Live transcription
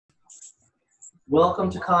Welcome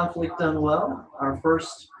to Confict Done Well, our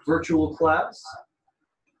first virtual class.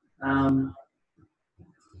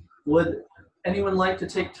 Would anyone like to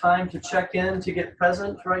take time to check in to get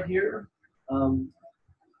present right here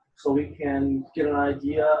so we can get an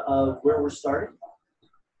idea of where we're starting?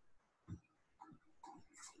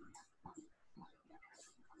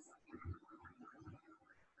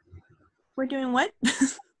 We're doing what?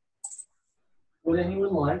 Would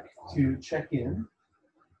anyone like to check in,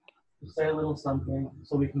 to say a little something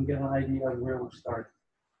so we can get an idea of where we're starting?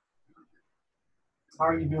 How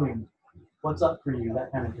are you doing? What's up for you?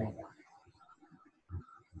 That kind of thing.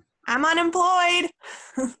 I'm unemployed.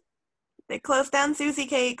 They closed down Susie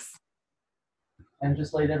Cakes. And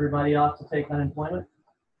just laid everybody off to take unemployment?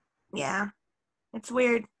 Yeah, it's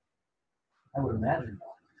weird. I would imagine.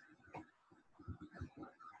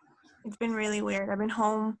 It's been really weird. I've been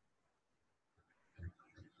home,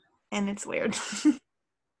 and it's weird.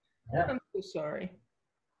 Yeah. I'm so sorry.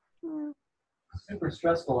 Super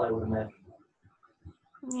stressful, I would imagine.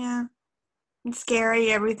 Yeah, it's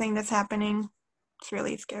scary, everything that's happening. It's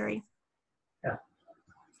really scary. Yeah.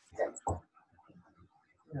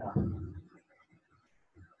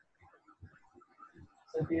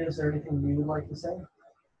 Cynthia, is there anything you would like to say?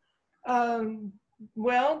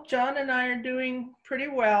 Well, John and I are doing pretty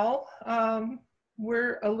well.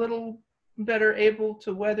 We're a little better able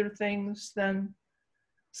to weather things than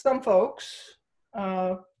some folks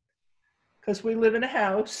because we live in a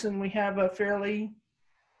house and we have a fairly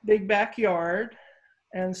big backyard,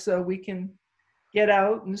 and so we can get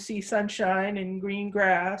out and see sunshine and green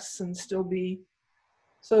grass and still be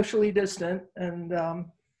socially distant. And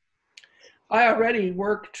I already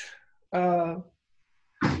worked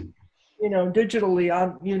digitally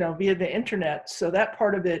on, via the internet. So that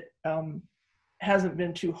part of it hasn't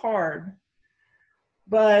been too hard.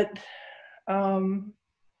 But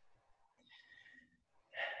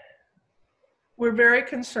we're very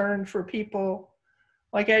concerned for people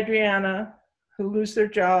like Adriana who lose their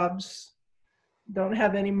jobs, don't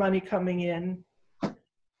have any money coming in.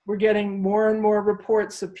 We're getting more and more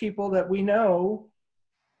reports of people that we know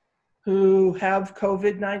who have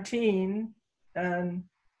COVID-19, and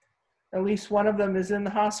at least one of them is in the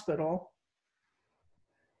hospital.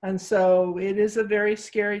 And so it is a very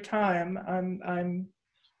scary time. I'm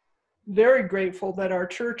very grateful that our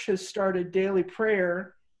church has started daily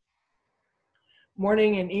prayer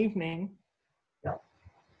morning and evening,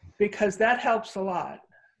 because that helps a lot.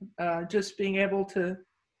 Just being able to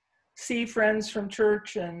see friends from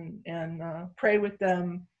church and pray with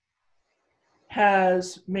them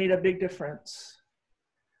has made a big difference.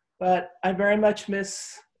 But I very much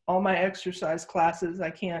miss all my exercise classes.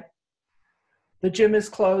 The gym is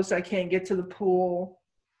closed. I can't get to the pool.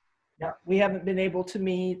 Yeah. We haven't been able to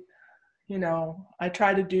meet. I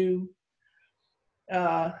try to do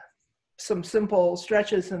some simple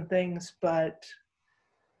stretches and things, but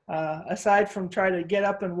aside from trying to get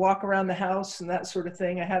up and walk around the house and that sort of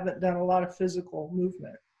thing, I haven't done a lot of physical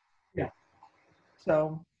movement. Yeah.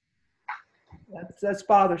 So that's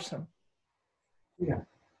bothersome. Yeah.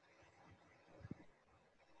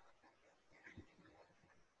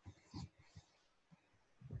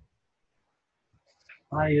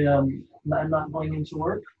 I'm not going into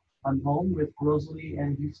work. I'm home with Rosalie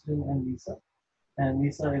and Houston and Lisa. And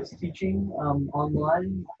Lisa is teaching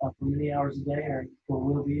online for many hours a day, or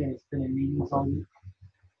will be, and it's been in meetings all week.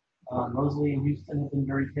 Rosalie and Houston have been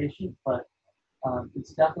very patient, but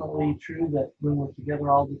it's definitely true that when we're together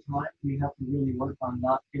all the time, we have to really work on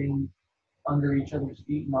not getting under each other's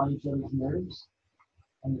feet and on each other's nerves.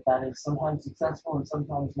 And that is sometimes successful and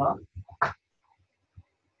sometimes not.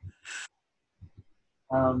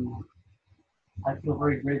 I feel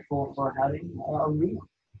very grateful for having a roof,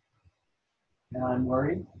 and I'm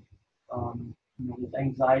worried with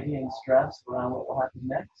anxiety and stress around what will happen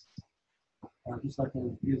next, just like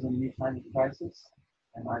it is in any time of crisis,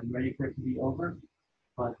 and I'm ready for it to be over,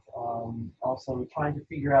 but also trying to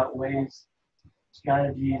figure out ways,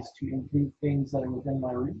 strategies to improve things that are within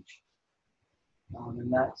my reach,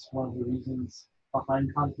 and that's one of the reasons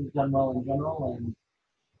behind Confict Done Well in general, and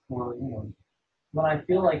for, when I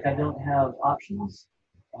feel like I don't have options,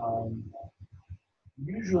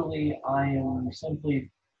 usually I am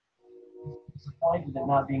simply disappointed at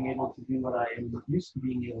not being able to do what I am used to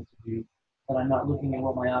being able to do, but I'm not looking at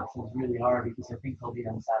what my options really are because I think I'll be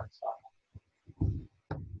unsatisfied.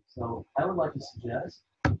 So I would like to suggest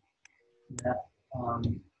that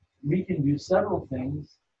we can do several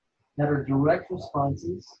things that are direct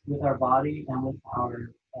responses with our body and with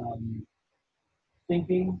our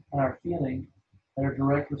thinking and our feeling, that are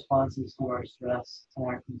direct responses to our stress and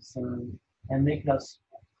our concern, and make us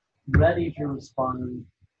ready to respond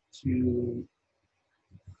to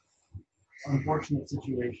unfortunate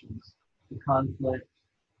situations, to conflict,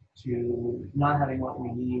 to not having what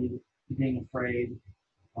we need, to being afraid.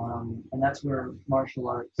 And that's where martial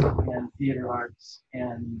arts and theater arts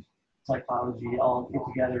and psychology all get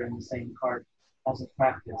together in the same cart as a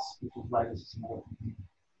practice, which is why this is important.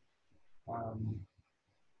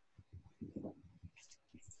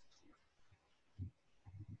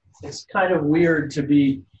 It's kind of weird to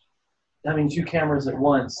be having two cameras at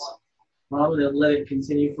once. Well, I'm going to let it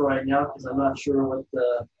continue for right now because I'm not sure what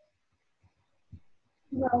the.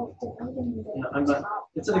 Well,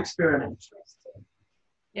 it's an experiment.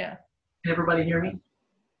 Yeah. Can everybody hear me?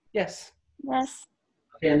 Yes. Yes.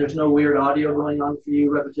 Okay, and there's no weird audio going on for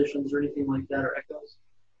you, repetitions or anything like that, or echoes?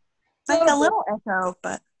 Like a little echo,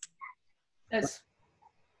 but. It's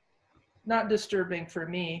not disturbing for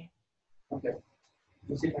me. Okay.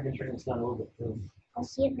 Let's see if I can turn this down a little bit too. I'll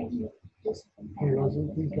see if I can do Hey, Rosie,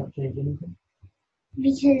 something. please don't change anything.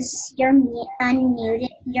 Because you're unmuted.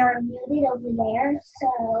 You're muted over there,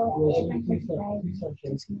 so Rosie, if I please can don't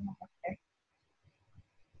change.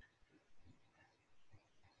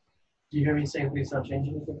 Do you hear me saying please don't change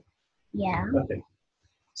anything? Yeah. Okay.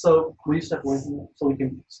 So will you step away from it so we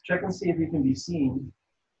can check and see if you can be seen,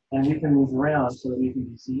 and we can move around so that we can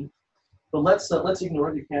be seen. But let's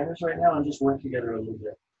ignore the cameras right now and just work together a little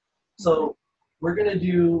bit. So we're going to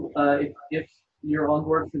do, if you're on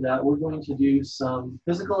board for that, we're going to do some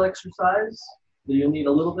physical exercise. You'll need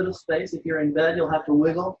a little bit of space. If you're in bed, you'll have to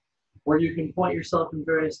wiggle, or you can point yourself in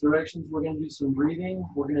various directions. We're going to do some breathing.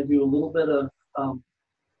 We're going to do a little bit of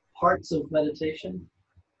parts of meditation.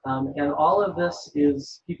 And all of this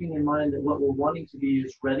is keeping in mind that what we're wanting to be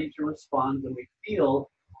is ready to respond when we feel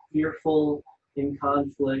fearful, in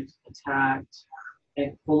conflict, attacked,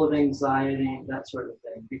 and full of anxiety, that sort of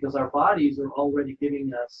thing, because our bodies are already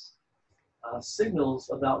giving us signals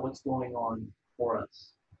about what's going on for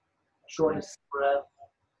us. Shortness of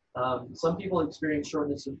breath. Some people experience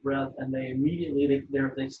shortness of breath and they immediately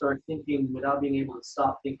they start thinking without being able to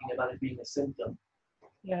stop thinking about it being a symptom.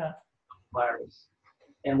 Yeah. Virus.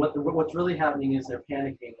 And what's really happening is they're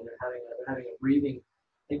panicking and they're having a breathing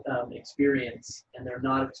experience and they're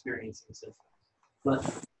not experiencing symptoms. But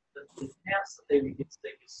the chance that they would get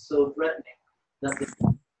sick is so threatening that they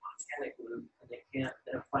panic loop and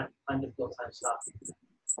they find difficult time stopping.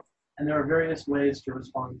 And there are various ways to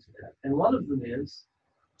respond to that. And one of them is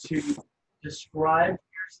to describe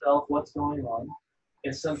to yourself what's going on.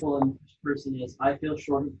 As simple in this person is, I feel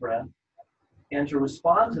short of breath. And to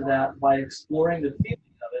respond to that by exploring the feeling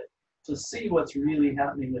of it, to see what's really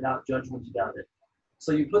happening without judgment about it.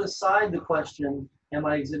 So you put aside the question, am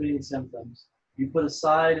I exhibiting symptoms? You put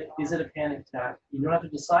aside, is it a panic attack? You don't have to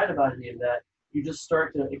decide about any of that. You just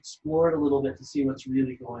start to explore it a little bit to see what's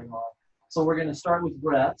really going on. So we're going to start with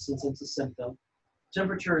breath, since it's a symptom.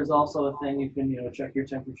 Temperature is also a thing. You can, check your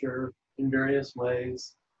temperature in various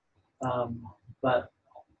ways. But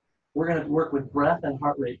we're going to work with breath and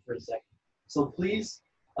heart rate for a second. So please,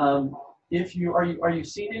 if you are you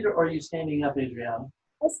seated or are you standing up, Adriana?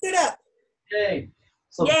 I stood up. Yay!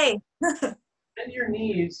 So Yay! bend your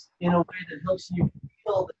knees in a way that helps you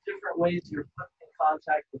feel the different ways you're put in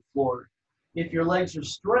contact with the floor. If your legs are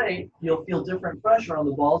straight, you'll feel different pressure on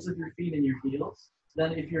the balls of your feet and your heels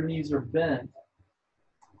than if your knees are bent.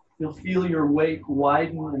 You'll feel your weight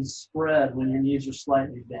widen and spread when your knees are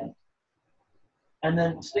slightly bent. And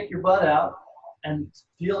then stick your butt out and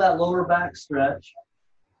feel that lower back stretch,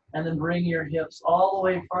 and then bring your hips all the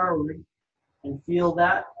way forward and feel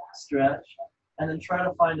that stretch, and then try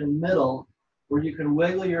to find a middle where you can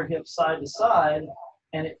wiggle your hips side to side,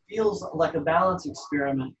 and it feels like a balance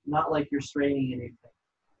experiment, not like you're straining anything.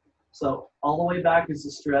 So all the way back is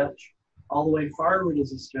a stretch, all the way forward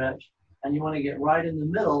is a stretch, and you want to get right in the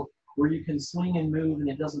middle where you can swing and move and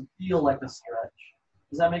it doesn't feel like a stretch.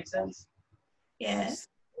 Does that make sense? Yes.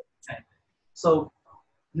 Okay. So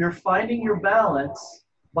you're finding your balance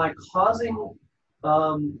by causing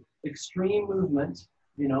extreme movement,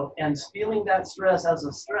 and feeling that stress as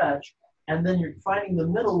a stretch, and then you're finding the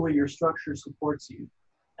middle where your structure supports you.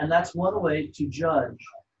 And that's one way to judge.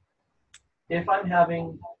 If I'm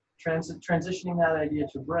having, transitioning that idea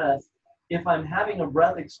to breath, if I'm having a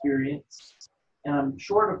breath experience and I'm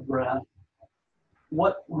short of breath,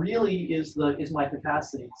 what really is my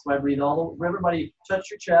capacity? So I breathe everybody touch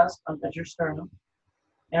your chest, at your sternum,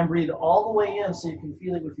 and breathe all the way in so you can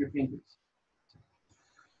feel it with your fingers.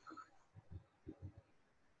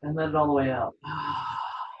 And let it all the way out.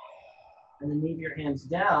 And then move your hands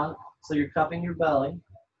down so you're cupping your belly,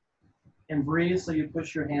 and breathe so you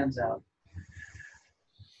push your hands out.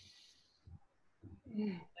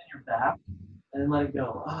 Then your your back, and then let it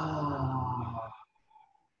go. Ah.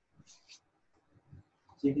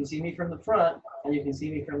 So you can see me from the front, and you can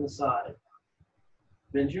see me from the side.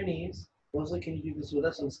 Bend your knees. Rosalie, can you do this with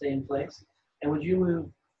us and stay in place? And would you move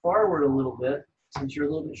forward a little bit, since you're a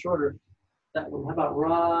little bit shorter? How about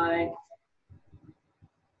right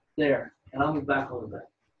there? And I'll move back a little bit.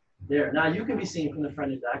 There. Now you can be seen from the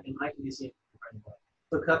front and back, and I can be seen from the front and back.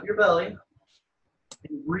 So cup your belly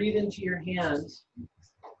and breathe into your hands.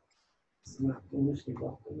 Is that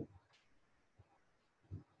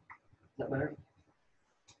better?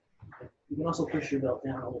 Okay. You can also push your belt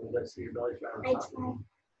down a little bit so your belly's right on top.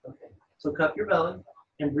 Okay. So cup your belly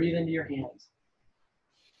and breathe into your hands.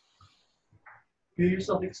 Feel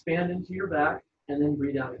yourself expand into your back and then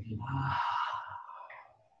breathe out again.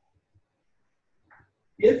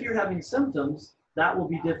 If you're having symptoms, that will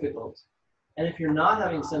be difficult. And if you're not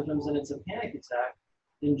having symptoms and it's a panic attack,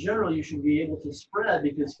 in general, you should be able to spread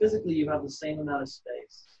because physically you have the same amount of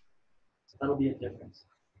space. That'll be a difference.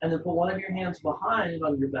 And then put one of your hands behind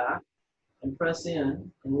on your back and press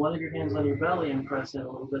in, and one of your hands on your belly and press in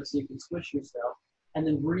a little bit so you can squish yourself. And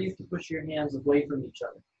then breathe to push your hands away from each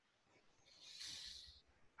other.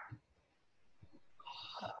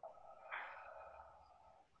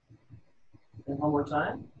 And one more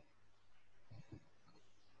time.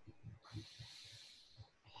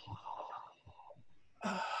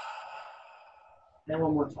 And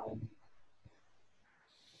one more time.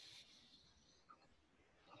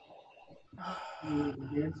 And the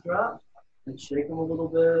hands drop and shake them a little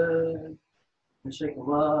bit. And shake them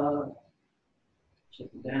up.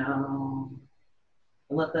 Shake them down.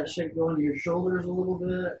 And let that shake go into your shoulders a little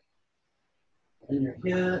bit. And your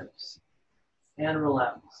hips. And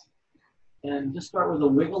relax. And just start with a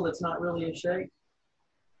wiggle that's not really a shake.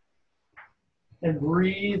 And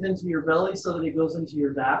breathe into your belly so that it goes into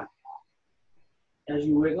your back. As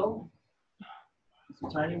you wiggle, it's a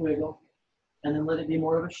tiny wiggle, and then let it be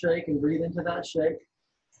more of a shake and breathe into that shake.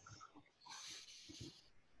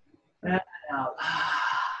 And out.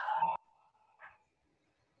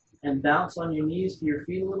 And bounce on your knees to your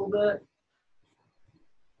feet a little bit.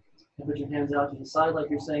 And put your hands out to the side like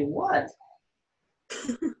you're saying, what?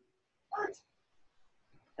 What?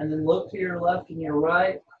 And then look to your left and your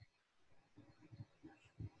right.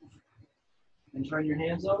 And turn your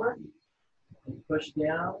hands over. And push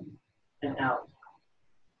down and out.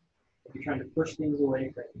 If you're trying to push things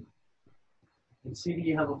away from you. You can see that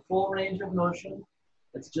you have a full range of motion.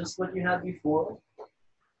 It's just what you had before.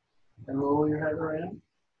 And roll your head around.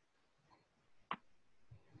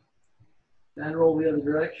 And roll the other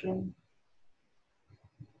direction.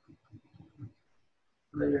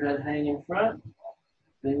 Let your head hang in front.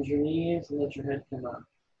 Bend your knees and let your head come up.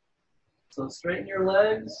 So straighten your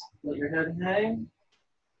legs, let your head hang.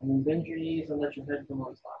 And then bend your knees and let your head come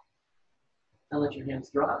on top. And let your hands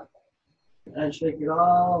drop. And shake it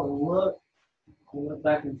all and look. And look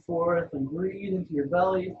back and forth and breathe into your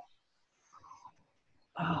belly.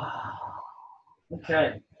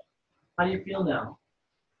 Okay. How do you feel now?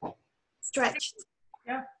 Stretched.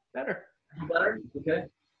 Yeah, better. Better? Okay.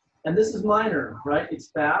 And this is minor, right? It's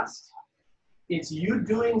fast. It's you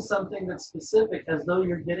doing something that's specific as though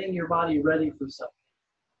you're getting your body ready for something.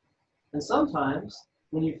 And sometimes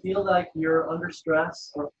when you feel like you're under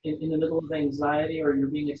stress or in the middle of anxiety or you're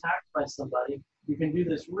being attacked by somebody, you can do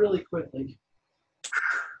this really quickly.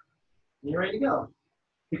 And you're ready to go.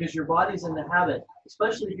 Because your body's in the habit,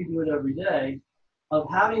 especially if you do it every day, of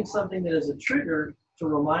having something that is a trigger to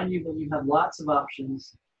remind you that you have lots of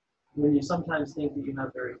options when you sometimes think that you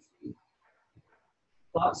have very few.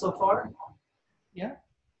 Thoughts so far? Yeah.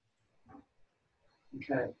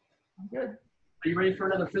 Okay. I'm good. Are you ready for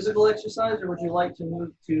another physical exercise, or would you like to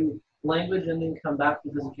move to language and then come back to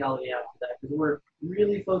physicality after that? Because we're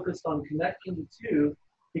really focused on connecting the two,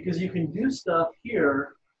 because you can do stuff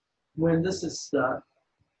here when this is stuck,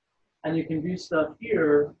 and you can do stuff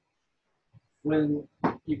here when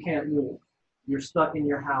you can't move. You're stuck in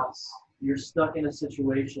your house. You're stuck in a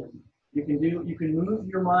situation. You can move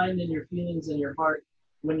your mind and your feelings and your heart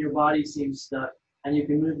when your body seems stuck, and you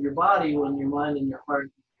can move your body when your mind and your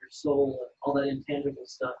heart, your soul, all that intangible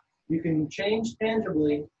stuff. You can change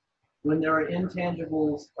tangibly when there are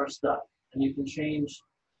intangibles are stuck, and you can change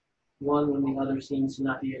one when the other seems to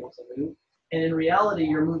not be able to move. And in reality,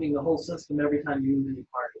 you're moving the whole system every time you move any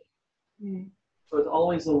part of it. Mm. So it's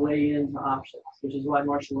always a way into options, which is why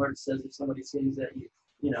martial arts says if somebody swings at you,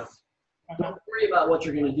 don't worry about what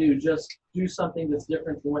you're going to do. Just do something that's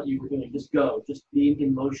different from what you were doing. Just go. Just be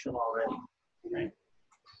in motion already. Right?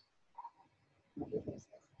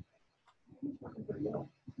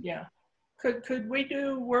 Yeah. Could we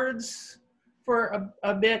do words for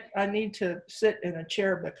a bit, I need to sit in a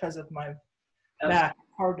chair because of my back.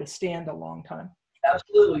 Hard to stand a long time.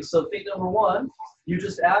 Absolutely. So thing number one, you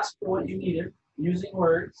just asked for what you needed using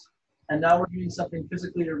words, and now we're doing something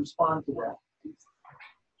physically to respond to that.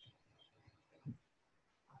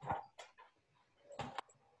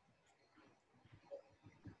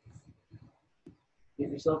 Get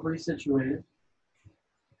yourself resituated.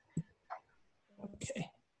 Okay.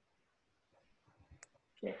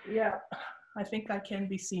 Okay, yeah, I think I can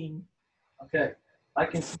be seen. Okay, I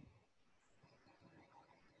can see.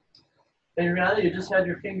 Hey, Rihanna, you just had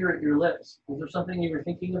your finger at your lips. Was there something you were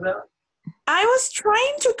thinking about? I was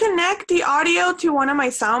trying to connect the audio to one of my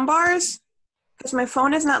sound bars because my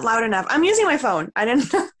phone is not loud enough. I'm using my phone. I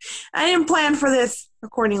didn't plan for this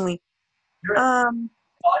accordingly. Your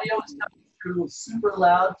audio is coming through super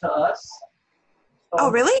loud to us. So,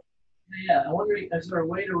 Oh, really? Yeah, I wonder, is there a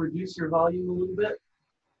way to reduce your volume a little bit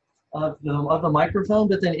of the microphone,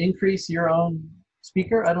 but then increase your own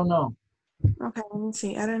speaker? I don't know. Okay, let me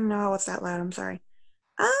see. I didn't know it was that loud. I'm sorry.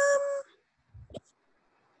 I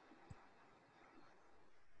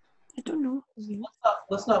don't know.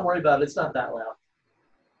 Let's not worry about it. It's not that loud.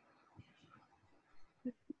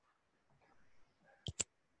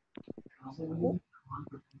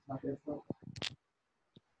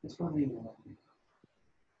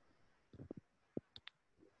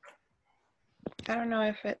 I don't know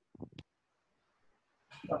if it.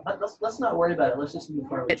 Let's not worry about it. Let's just move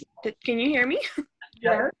forward. Can you hear me?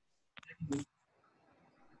 Yeah.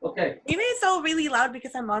 Okay. Maybe it's all really loud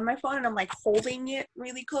because I'm on my phone and I'm like holding it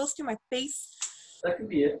really close to my face. That could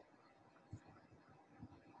be it.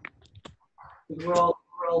 Because we're all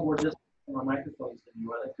more distant from our microphones than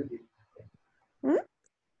you are. That could be. Hmm?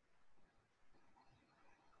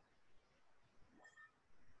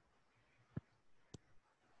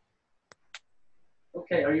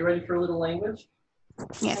 Okay, are you ready for a little language?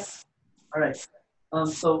 Yes. All right.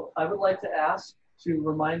 So I would like to ask to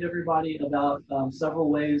remind everybody about several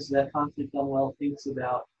ways that Confict Done Well thinks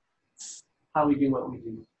about how we do what we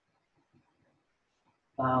do.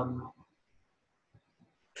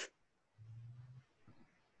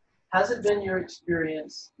 Has it been your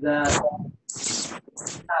experience that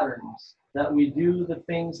patterns, that we do the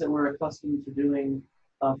things that we're accustomed to doing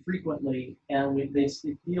frequently, and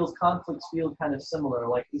conflicts feel kind of similar,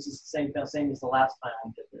 like this is the same as the last time I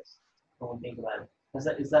did this, when we think about it. Has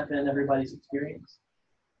that been everybody's experience?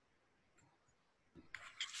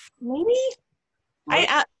 Maybe.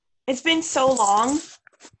 It's been so long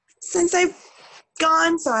since I've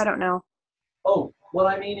gone, so I don't know. Oh, what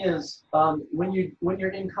I mean is, when you're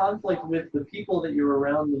in conflict with the people that you're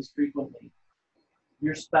around most frequently,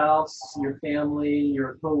 your spouse, your family,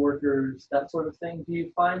 your coworkers, that sort of thing, do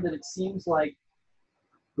you find that it seems like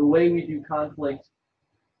the way we do conflict,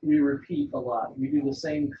 we repeat a lot? We do the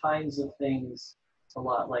same kinds of things a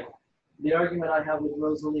lot. Like the argument I have with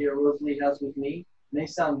Rosalie or Rosalie has with me may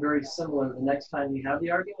sound very similar the next time we have the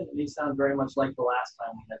argument. It may sound very much like the last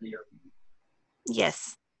time we had the argument.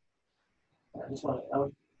 Yes. I just want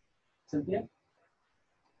to, Cynthia?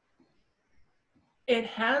 It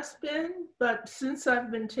has been, but since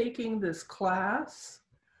I've been taking this class,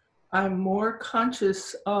 I'm more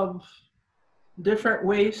conscious of different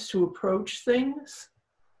ways to approach things.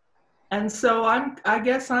 And so I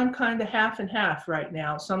guess I'm kind of half and half right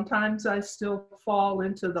now. Sometimes I still fall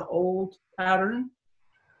into the old pattern,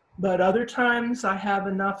 but other times I have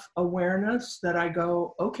enough awareness that I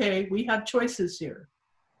go, okay, we have choices here.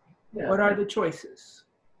 Yeah. What are the choices?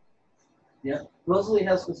 Yeah. Rosalie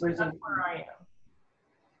has this reason. That's where I am.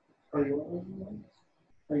 Oh, you want one?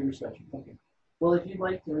 Oh, you're stretching. Okay. Well, if you'd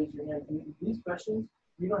like to raise your hand, these questions,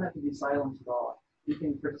 you don't have to be silent at all. You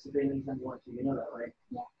can participate anytime you want to. You know that, right?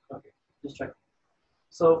 Yeah. Okay. Just check.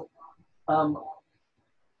 So,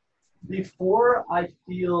 before I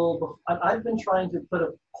feel, I've been trying to put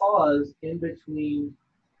a pause in between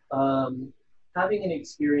having an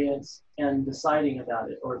experience and deciding about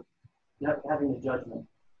it, or having a judgment.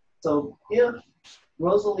 So if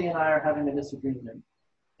Rosalie and I are having a disagreement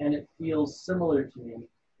and it feels similar to me,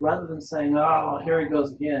 rather than saying, oh, here it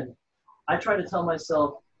goes again, I try to tell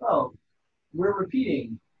myself, oh, we're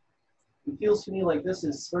repeating. It feels to me like this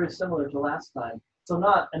is very similar to last time. So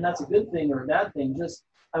not, and that's a good thing or a bad thing, just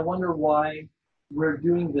I wonder why we're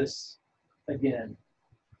doing this again.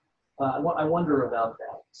 I wonder about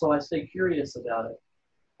that. So I stay curious about it.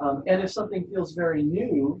 And if something feels very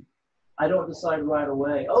new, I don't decide right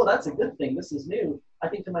away, oh, that's a good thing, this is new. I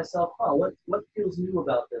think to myself, oh, what feels new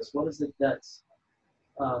about this? What is it that's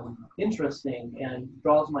interesting and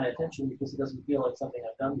draws my attention because it doesn't feel like something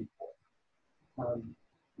I've done before?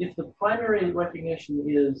 If the primary recognition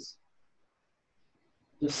is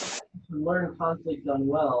just to learn conflict done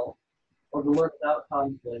well, or to learn about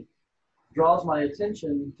conflict, draws my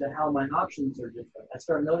attention to how my options are different. I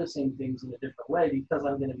start noticing things in a different way because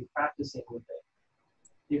I'm going to be practicing with it.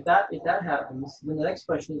 If that happens, then the next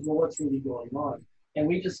question is, well, what's really going on? And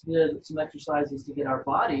we just did some exercises to get our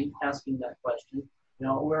body asking that question. You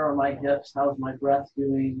know, where are my hips? How's my breath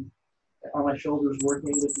doing? Are my shoulders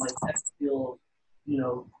working? Does my neck feel, you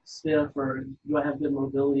know, stiff, or do I have good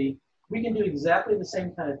mobility? We can do exactly the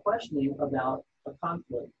same kind of questioning about a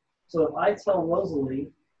conflict. So if I tell Rosalie,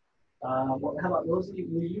 how about Rosalie,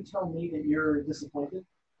 will you tell me that you're disappointed?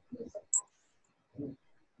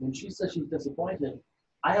 When she says she's disappointed,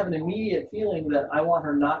 I have an immediate feeling that I want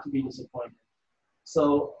her not to be disappointed.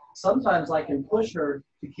 So sometimes I can push her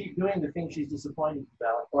to keep doing the thing she's disappointed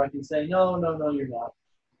about, or I can say, no, you're not,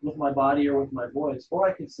 with my body or with my voice. Or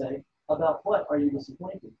I could say, about what are you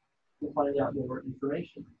disappointed? To find out more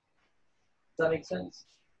information. Does that make sense?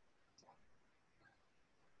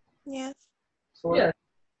 Yes. So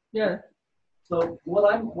Yeah. So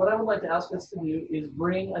what I would like to ask us to do is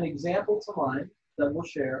bring an example to mind that we'll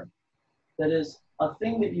share that is a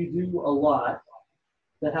thing that you do a lot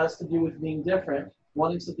that has to do with being different,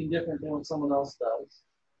 wanting something different than what someone else does.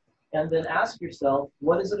 And then ask yourself,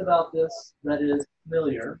 what is it about this that is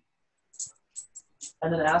familiar?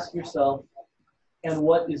 And then ask yourself, and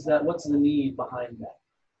what's the need behind that?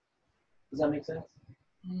 Does that make sense?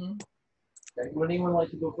 Mm-hmm. Okay. Would anyone like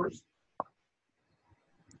to go first?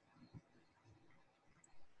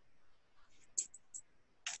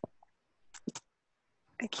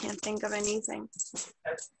 I can't think of anything.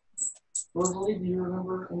 Okay. Rosalie, do you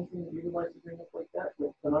remember anything that you would like to bring up like that?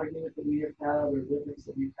 With an argument that we have had or difference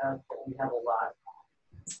that we've had that we have a lot?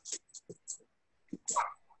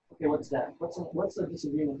 Okay, what's that? What's a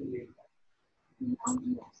disagreement that we have?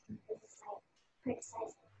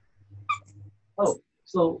 Oh,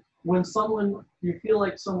 so when you feel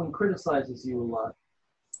like someone criticizes you a lot,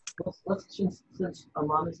 since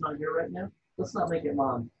Mom is not here right now, let's not make it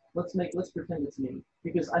Mom. Let's pretend it's me,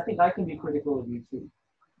 because I think I can be critical of you too.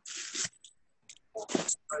 You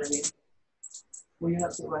know what I mean? Will you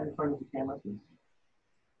not sit right in front of the camera, please?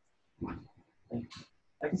 Thank you.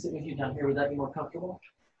 I can sit with you down here. Would that be more comfortable?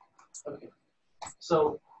 Okay.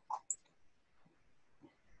 So,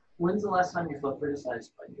 when's the last time you felt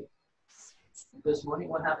criticized by you? This morning?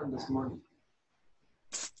 What happened this morning?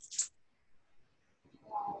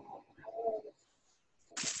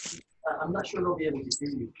 I'm not sure they'll be able to hear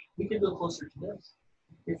you. We can go closer to this.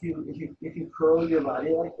 If you curl your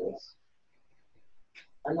body like this,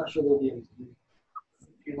 I'm not sure they'll be able to hear you.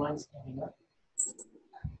 Do you mind standing up?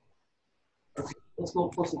 Okay, let's go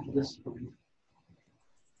closer to this.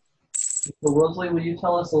 So Rosalie, will you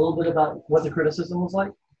tell us a little bit about what the criticism was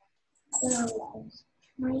like? So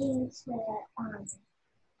I was trying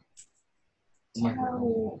to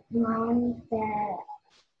tell Mom that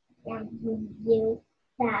you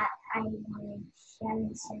that I wanted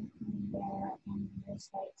Shem something there, and there's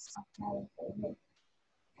like stuff out of it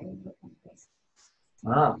and look at this.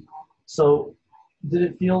 Ah, so did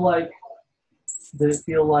it feel like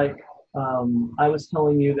I was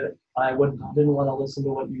telling you that I didn't want to listen to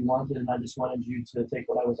what you wanted, and I just wanted you to take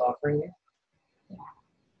what I was offering you? Yeah.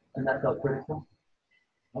 And that felt critical?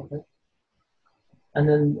 Okay. And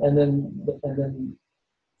then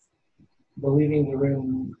the leaving the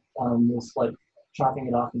room was like chopping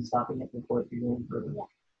it off and stopping it before it could go any further.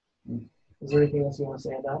 Yeah. Is there anything else you want to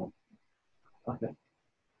say about it? Okay.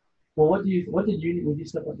 Well, would you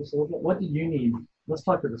step up just a little bit? What did you need? Let's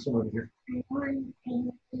talk to this one over here. I needed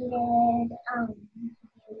you to not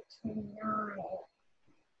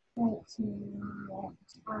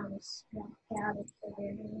step out of the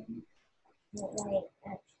room, but like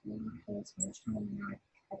actually face me trying not to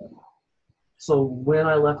cut it off. So when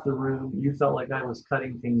I left the room, you felt like I was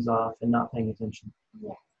cutting things off and not paying attention?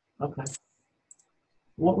 Yeah. Okay.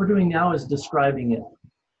 What we're doing now is describing it.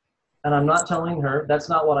 And I'm not telling her, that's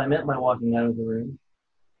not what I meant by walking out of the room.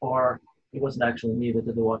 Or it wasn't actually me that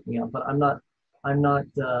did the walking out, but I'm not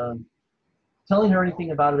telling her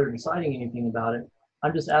anything about it or deciding anything about it.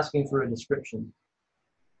 I'm just asking for a description.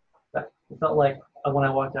 It felt like when I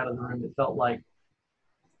walked out of the room, it felt like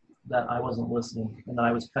that I wasn't listening and that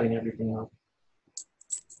I was cutting everything off.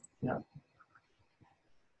 Yeah.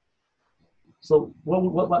 So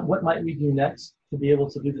what might we do next to be able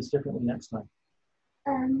to do this differently next time?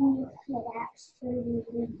 You could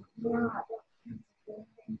actually not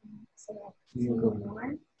say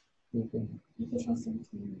more. You could try something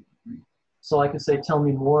more. So I could say, tell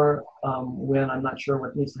me more when I'm not sure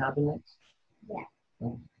what needs to happen next? Yeah.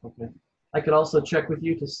 Oh, okay. I could also check with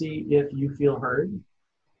you to see if you feel heard.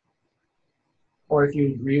 or if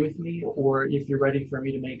you agree with me, or if you're ready for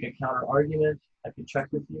me to make a counter argument, I could check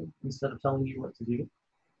with you instead of telling you what to do.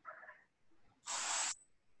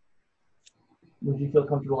 Would you feel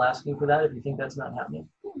comfortable asking for that if you think that's not happening?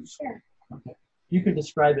 Yeah, sure. Okay. You could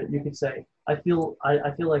describe it. You could say, I feel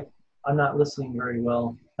like I'm not listening very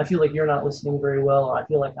well. I feel like you're not listening very well, or I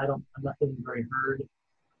feel like I'm not feeling very heard.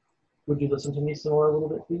 Would you listen to me some more a little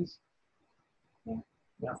bit, please? Yeah.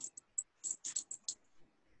 Yeah.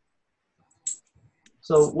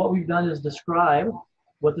 So what we've done is describe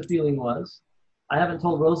what the feeling was. I haven't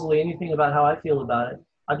told Rosalie anything about how I feel about it.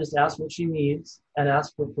 I just asked what she needs and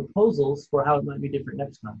asked for proposals for how it might be different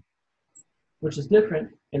next time, which is different,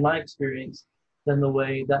 in my experience, than the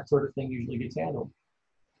way that sort of thing usually gets handled.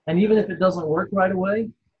 And even if it doesn't work right away,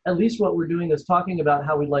 at least what we're doing is talking about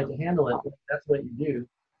how we'd like to handle it. That's what you do.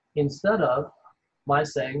 Instead of my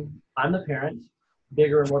saying, I'm the parent,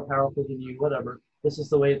 bigger and more powerful than you, whatever. This is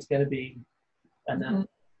the way it's going to be. And then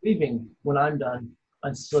leaving when I'm done.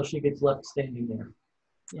 And so she gets left standing there.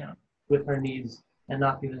 Yeah. With her needs and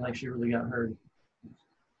not feeling like she really got heard.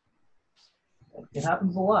 It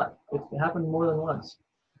happens a lot. It happened more than once.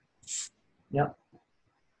 Yeah.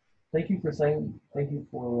 Thank you for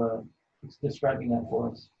describing that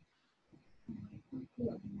for us.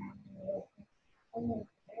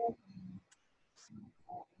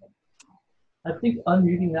 I think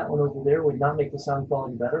unmuting that one over there would not make the sound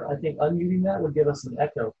quality better. I think unmuting that would give us an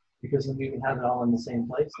echo because then we would have it all in the same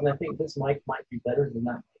place. And I think this mic might be better than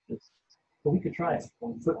that. But we could try it.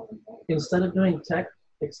 But instead of doing tech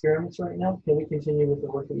experiments right now, can we continue with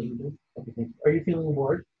the work that we do? Okay. Are you feeling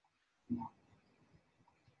bored?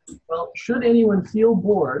 Well, should anyone feel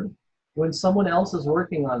bored when someone else is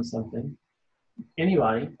working on something,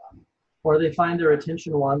 anybody, or they find their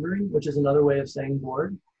attention wandering, which is another way of saying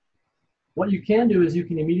bored, what you can do is you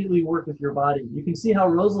can immediately work with your body. You can see how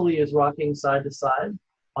Rosalie is rocking side to side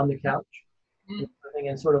on the couch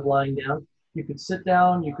and sort of lying down. You could sit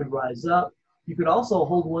down, you could rise up. You could also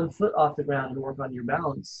hold one foot off the ground and work on your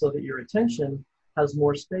balance so that your attention has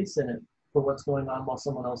more space in it for what's going on while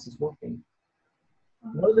someone else is working.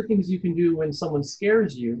 One of the things you can do when someone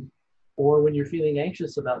scares you, or when you're feeling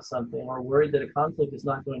anxious about something or worried that a conflict is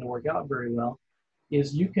not going to work out very well,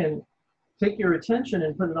 is you can take your attention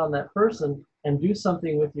and put it on that person and do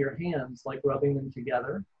something with your hands, like rubbing them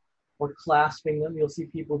together or clasping them. You'll see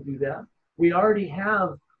people do that. We already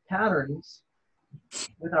have patterns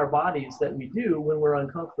with our bodies that we do when we're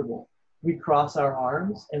uncomfortable. We cross our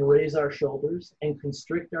arms and raise our shoulders and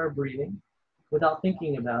constrict our breathing without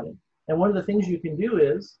thinking about it. And one of the things you can do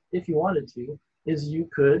is, if you wanted to, is you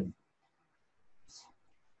could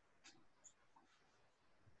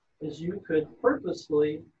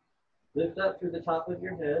purposefully lift up through the top of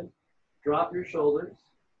your head, drop your shoulders,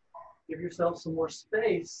 give yourself some more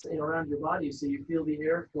space around your body so you feel the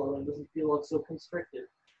airflow and it doesn't feel so constricted.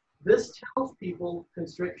 This tells people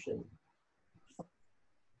constriction,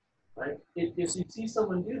 right? If you see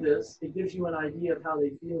someone do this, it gives you an idea of how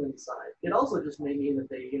they feel inside. It also just may mean that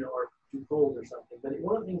they, are too cold or something. But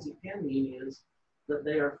one of the things it can mean is that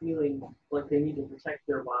they are feeling like they need to protect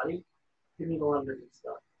their body. It can mean a lot of different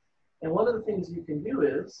stuff. And one of the things you can do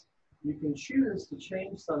is you can choose to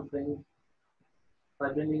change something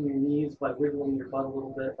by bending your knees, by wiggling your butt a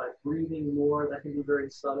little bit, by breathing more. That can be very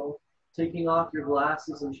subtle. Taking off your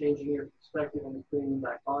glasses and changing your perspective and putting them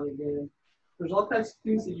back on again. There's all kinds of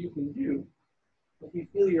things that you can do if you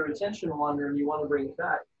feel your attention wander and you want to bring it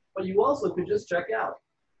back. But you also could just check out.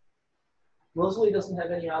 Rosalie doesn't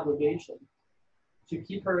have any obligation to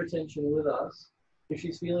keep her attention with us. If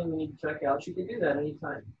she's feeling the need to check out, she can do that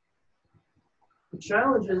anytime. The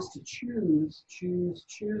challenge is to choose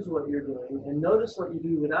what you're doing and notice what you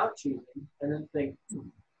do without choosing and then think,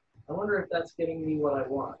 I wonder if that's getting me what I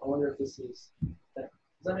want. I wonder if this is that.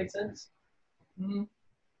 Does that make sense? Mm-hmm.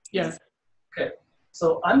 Yes. Okay.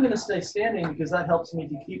 So I'm going to stay standing because that helps me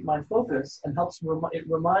to keep my focus and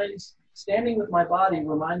standing with my body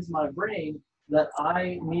reminds my brain that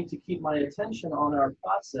I need to keep my attention on our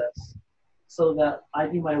process so that I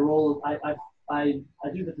do my role. I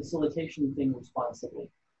do the facilitation thing responsibly.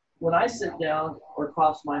 When I sit down or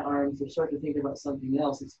cross my arms or start to think about something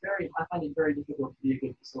else, I find it very difficult to be a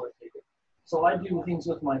good facilitator. So I do things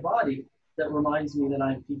with my body that reminds me that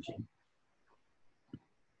I'm teaching.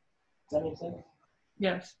 Does that make sense?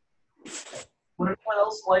 Yes. Would anyone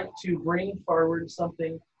else like to bring forward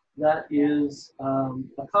something that is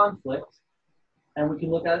a conflict, and we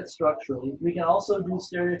can look at it structurally? We can also do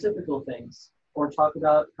stereotypical things or talk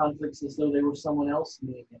about conflicts as though they were someone else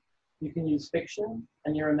doing it. You can use fiction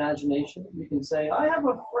and your imagination. You can say, I have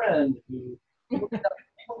a friend who, people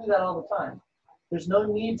do that all the time. There's no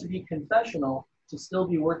need to be confessional to still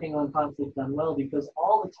be working on Confict Done Well, because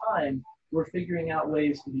all the time we're figuring out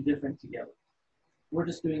ways to be different together. We're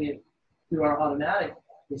just doing it through our automatic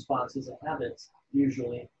responses and habits,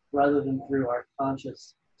 usually, rather than through our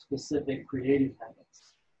conscious, specific, creative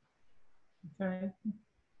habits. Okay.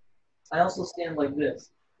 I also stand like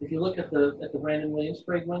this. If you look at the Brandon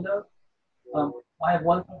Williamscraig window, I have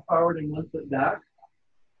 1 foot forward and 1 foot back.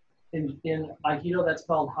 In Aikido, that's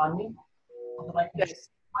called Hanmi. So I can shift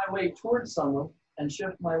my weight towards someone and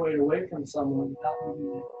shift my weight away from someone without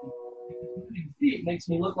moving my feet. Moving feet makes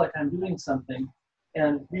me look like I'm doing something,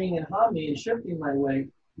 and being in Hanmi and shifting my weight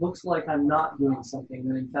looks like I'm not doing something,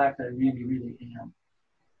 when in fact I really, really am.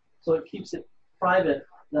 So it keeps it private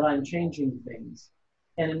that I'm changing things.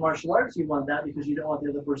 And in martial arts, you want that because you don't want the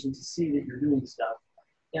other person to see that you're doing stuff.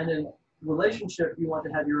 And in relationship, you want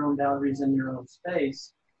to have your own boundaries and your own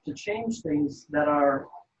space to change things that are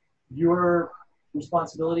your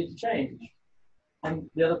responsibility to change. And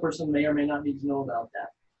the other person may or may not need to know about that.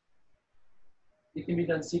 It can be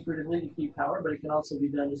done secretively to keep power, but it can also be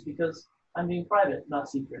done just because I'm being private, not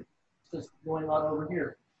secret. It's just going on over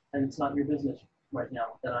here, and it's not your business right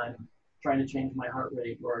now that I'm trying to change my heart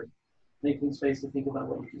rate or making space to think about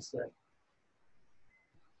what you just said.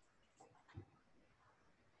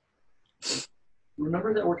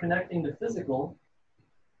 Remember that we're connecting the physical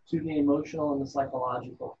to the emotional and the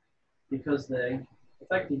psychological, because they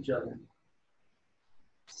affect each other.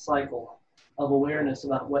 Cycle of awareness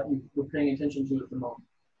about what you're paying attention to at the moment.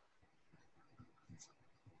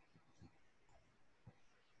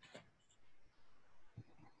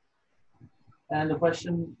 And the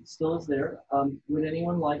question still is there. Would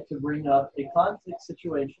anyone like to bring up a conflict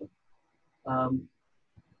situation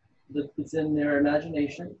that's in their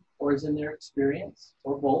imagination or is in their experience,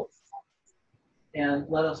 or both? And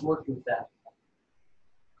let us work with that.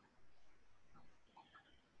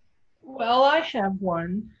 Well, I have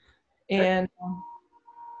one, and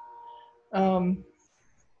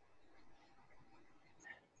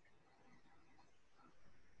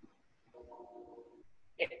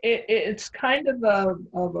it's kind of a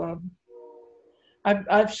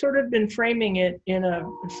I've sort of been framing it in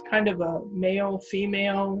it's kind of a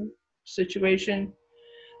male-female situation.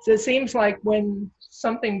 So it seems like when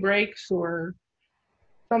something breaks or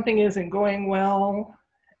something isn't going well,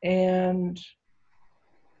 and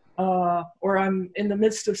or I'm in the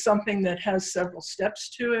midst of something that has several steps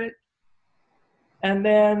to it, and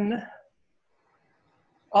then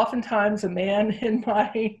oftentimes a man in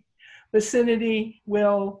my vicinity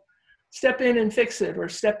will step in and fix it, or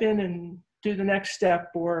step in and do the next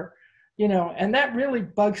step, or, you know, and that really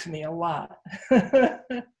bugs me a lot.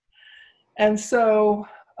 And so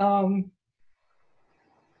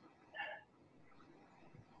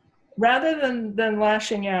rather than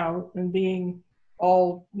lashing out and being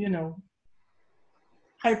all, you know,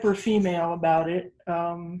 hyper female about it,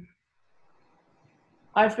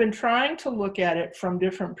 I've been trying to look at it from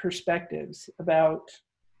different perspectives about,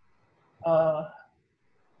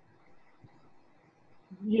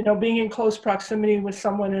 you know, being in close proximity with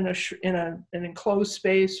someone in an enclosed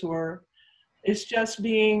space, or it's just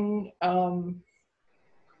being,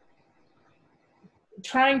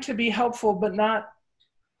 trying to be helpful, but not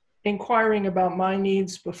inquiring about my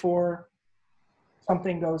needs before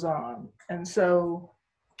something goes on. And so,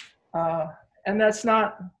 and that's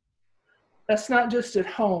not just at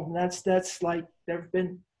home. That's like, there've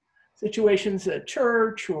been situations at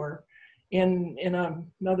church or in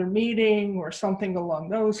another meeting or something along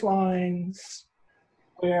those lines,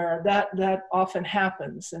 where that often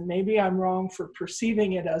happens. And maybe I'm wrong for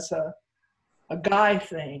perceiving it as a guy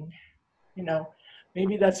thing, you know,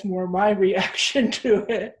 maybe that's more my reaction to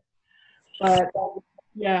it. But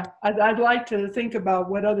yeah, I'd like to think about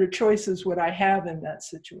what other choices would I have in that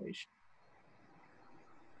situation.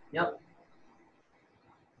 Yep.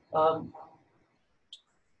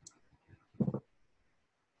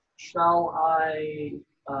 Shall I,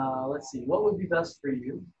 let's see, what would be best for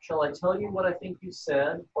you? Shall I tell you what I think you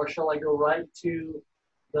said, or shall I go right to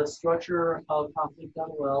the structure of Confict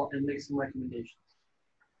Done Well and make some recommendations?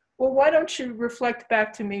 Well, why don't you reflect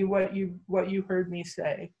back to me what you heard me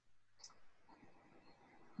say?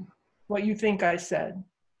 What you think I said?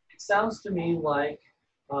 It sounds to me like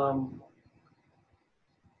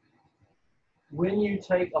when you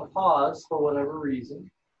take a pause for whatever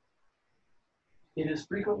reason, it is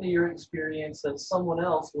frequently your experience that someone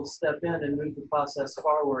else will step in and move the process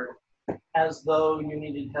forward, as though you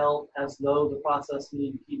needed help, as though the process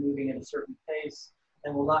needed to keep moving at a certain pace,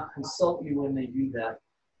 and will not consult you when they do that.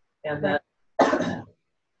 And that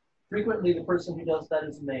frequently the person who does that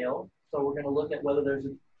is male. So we're going to look at whether there's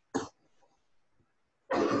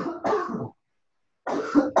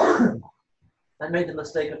I made the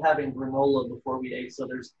mistake of having granola before we ate, so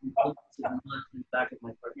there's nuts in the back of my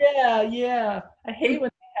throat. Yeah, yeah. I hate when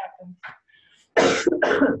that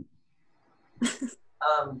happens.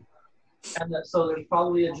 And so there's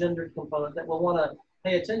probably a gender component that we'll want to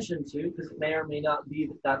pay attention to, because it may or may not be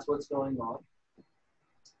that that's what's going on.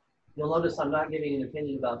 You'll notice I'm not giving an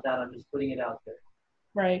opinion about that. I'm just putting it out there.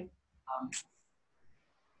 Right.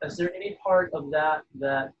 Is there any part of that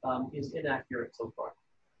that is inaccurate so far?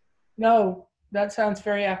 No, that sounds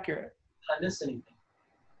very accurate. Did I miss anything?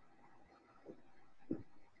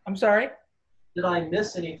 I'm sorry? Did I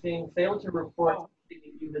miss anything? Fail to report Oh.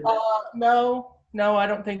 anything that you had missed? No, I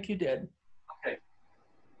don't think you did. Okay.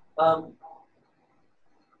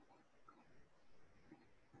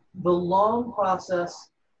 The long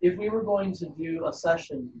process, if we were going to do a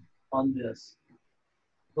session on this,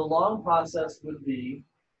 the long process would be,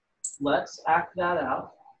 let's act that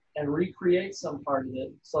out and recreate some part of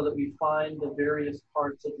it so that we find the various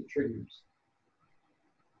parts of the triggers.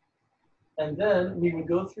 And then we would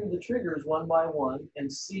go through the triggers one by one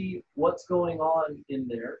and see what's going on in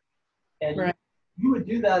there. And Right. you would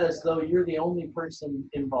do that as though you're the only person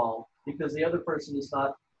involved, because the other person is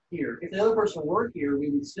not here. If the other person were here, we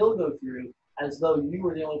would still go through as though you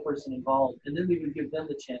were the only person involved. And then we would give them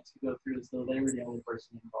the chance to go through as though they were the only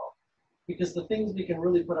person involved. Because the things we can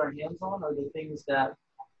really put our hands on are the things that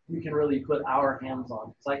we can really put our hands on.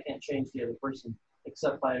 Because I can't change the other person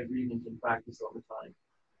except by agreement and practice over time.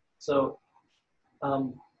 So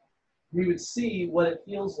we would see what it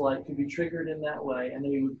feels like to be triggered in that way, and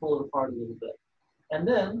then we would pull it apart a little bit. And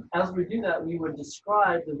then, as we do that, we would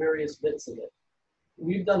describe the various bits of it.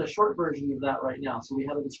 We've done a short version of that right now, so we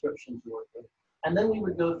have a description to work with. And then we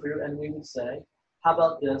would go through and we would say, how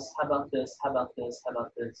about this, how about this, how about this, how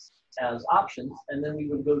about this, as options. And then we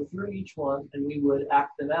would go through each one and we would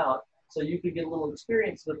act them out, so you could get a little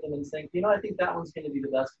experience with them and think, you know, I think that one's going to be the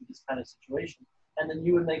best for this kind of situation. And then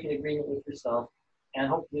you would make an agreement with yourself, and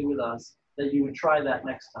hopefully with us, that you would try that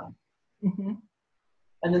next time. Mm-hmm.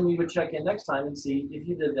 And then we would check in next time and see if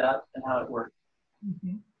you did that and how it worked.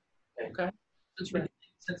 Mm-hmm. Okay.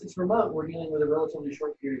 Since it's remote, we're dealing with a relatively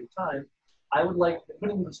short period of time. I would like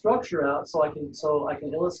putting the structure out so I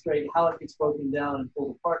can illustrate how it gets broken down and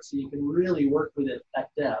pulled apart, so you can really work with it at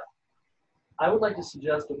depth. I would like to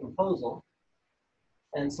suggest a proposal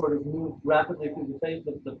and sort of move rapidly through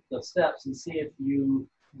the steps and see if you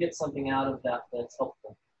get something out of that that's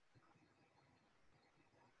helpful.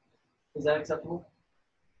 Is that acceptable?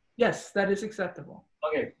 Yes, that is acceptable.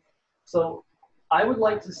 Okay, so I would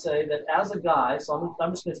like to say that as a guy, so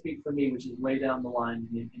I'm just going to speak for me, which is way down the line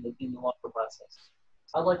in the longer process.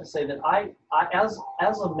 I'd like to say that I as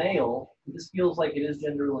a male, this feels like it is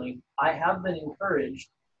gender linked, I have been encouraged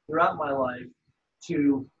throughout my life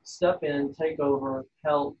to step in, take over,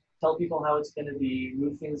 help, tell people how it's going to be,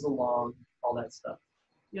 move things along, all that stuff.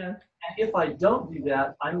 Yeah. And if I don't do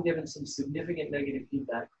that, I'm given some significant negative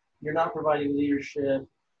feedback. You're not providing leadership.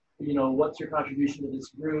 You know, what's your contribution to this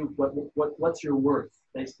group? What's your worth?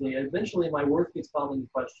 Basically, eventually my worth gets called into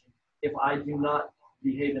question if I do not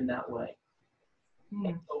behave in that way.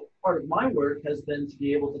 And so part of my work has been to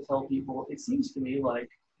be able to tell people, it seems to me like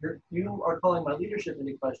you are calling my leadership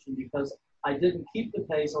into question because I didn't keep the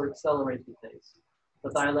pace or accelerate the pace,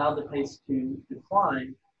 but I allowed the pace to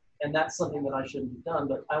decline, and that's something that I shouldn't have done.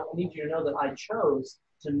 But I need you to know that I chose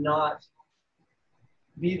to not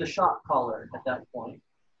be the shot caller at that point.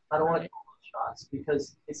 I don't want to call those shots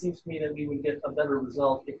because it seems to me that we would get a better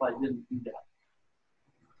result if I didn't do that.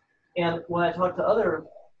 And when I talk to other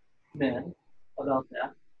men about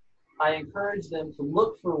that, I encourage them to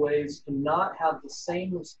look for ways to not have the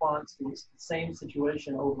same response to the same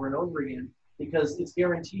situation over and over again, because it's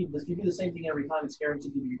guaranteed that if you do the same thing every time, it's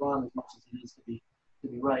guaranteed to be wrong as much as it is to be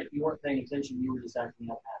right. You weren't paying attention, you were just acting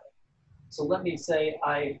out at it. So let me say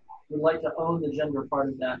I would like to own the gender part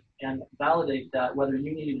of that and validate that whether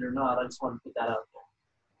you need it or not. I just want to put that out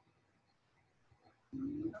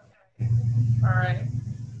there. All right.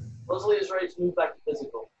 Rosalie is ready to move back to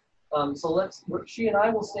physical. So she and I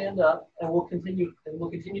will stand up and we'll continue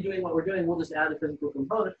doing what we're doing. We'll just add a physical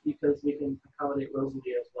component because we can accommodate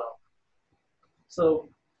Rosalie as well. So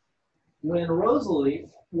when Rosalie,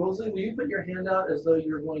 will you put your hand out as though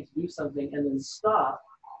you're going to do something and then stop?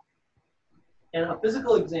 And a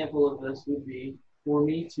physical example of this would be for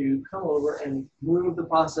me to come over and move the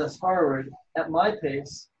process forward at my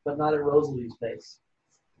pace, but not at Rosalie's pace.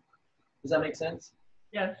 Does that make sense?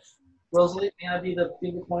 Yes. Rosalie, may I be the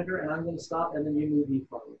finger pointer, and I'm going to stop, and then you move me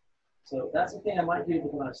forward. So that's the thing I might do,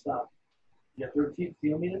 but when I stop, you have to repeat,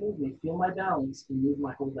 feel me to move me, feel my balance, and move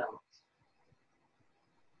my whole balance.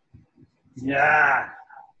 Yeah.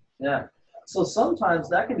 So sometimes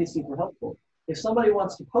that can be super helpful. If somebody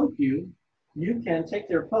wants to poke you, you can take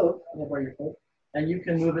their poke, and you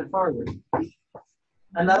can move it forward.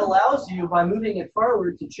 And that allows you, by moving it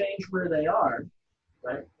forward, to change where they are,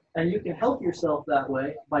 right? And you can help yourself that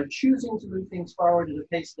way by choosing to move things forward at a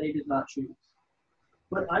pace they did not choose.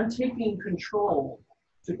 But I'm taking control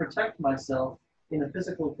to protect myself in a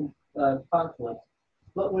physical conflict.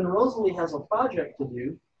 But when Rosalie has a project to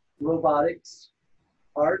do, robotics,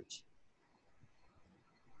 art,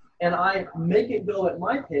 and I make it go at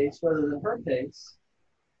my pace rather than her pace,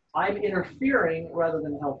 I'm interfering rather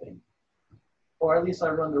than helping. Or at least I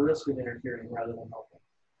run the risk of interfering rather than helping.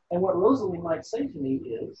 And what Rosalie might say to me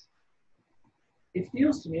is, it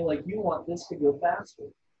feels to me like you want this to go faster.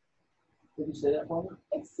 Did you say that for me?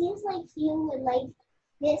 It seems like you would like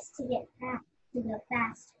this to go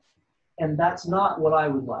faster. And that's not what I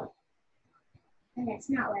would like. And that's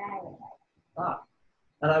not what I would like.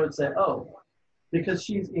 And I would say, oh, because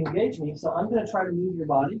she's engaged me, so I'm going to try to move your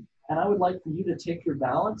body, and I would like for you to take your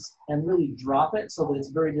balance and really drop it so that it's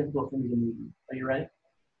very difficult for me to move you. Are you ready?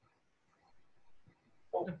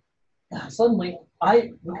 Suddenly,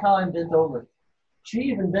 look how I'm bent over. She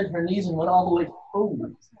even bent her knees and went all the way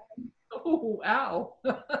forward. Oh, ow.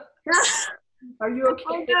 Are you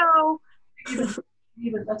okay? Oh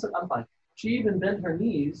Even that's I'm fine. She even bent her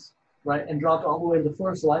knees, right, and dropped all the way to the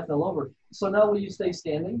floor, so I fell over. So now will you stay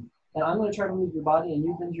standing? And I'm going to try to move your body, and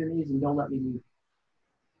you bend your knees and don't let me move.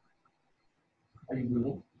 Are you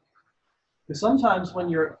moving? Because sometimes when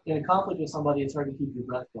you're in a conflict with somebody, it's hard to keep your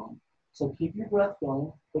breath going. So keep your breath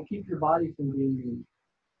going, but keep your body from being moved.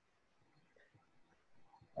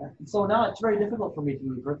 And so now it's very difficult for me to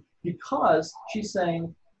move her because she's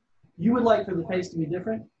saying, you would like for the pace to be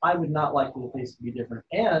different. I would not like for the pace to be different.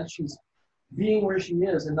 And she's being where she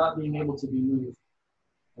is and not being able to be moved.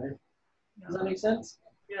 Right? Does that make sense?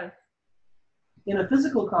 Yeah. In a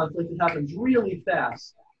physical conflict, it happens really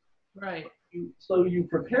fast. Right. So you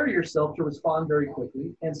prepare yourself to respond very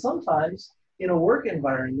quickly. And sometimes in a work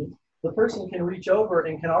environment, the person can reach over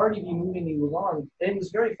and can already be moving you along. And it's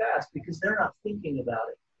very fast because they're not thinking about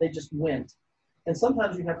it. They just went. And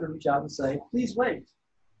sometimes you have to reach out and say, please wait.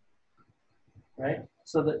 Right?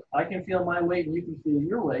 So that I can feel my weight and you can feel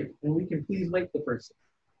your weight, and we can please wait the person.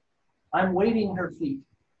 I'm weighting her feet.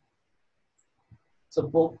 So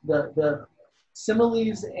both the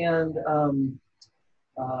similes and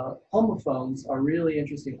homophones are really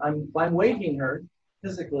interesting. I'm weighting her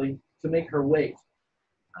physically to make her wait.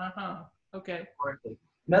 Okay. Correctly.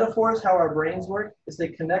 Metaphors, how our brains work, is they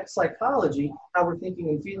connect psychology, how we're thinking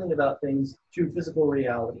and feeling about things, to physical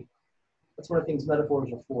reality. That's one of the things metaphors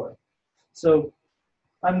are for. So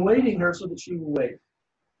I'm weighting her so that she will wait.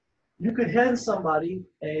 You could hand somebody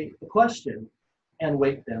a question and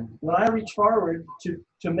wait them. When I reach forward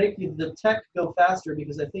to make the tech go faster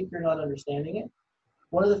because I think you're not understanding it,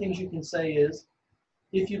 one of the things you can say is,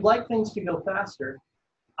 if you'd like things to go faster,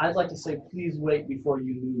 I'd like to say, please wait before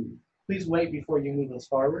you move. Please wait before you move us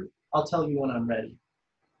forward. I'll tell you when I'm ready.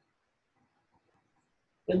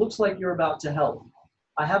 It looks like you're about to help.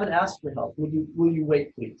 I haven't asked for help. Will you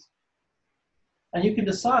wait, please? And you can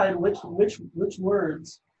decide which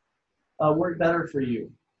words work better for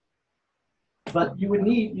you. But you would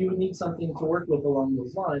need something to work with along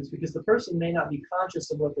those lines, because the person may not be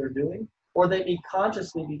conscious of what they're doing, or they may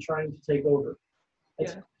consciously be trying to take over.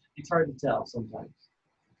 It's hard to tell sometimes.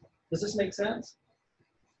 Does this make sense?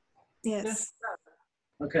 yes.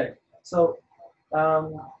 Okay. So,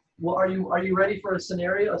 well, are you ready for a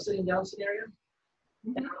scenario, a sitting down scenario?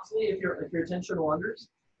 And honestly, if your attention wanders,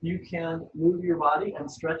 you can move your body and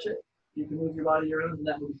stretch it. You can move your body around, and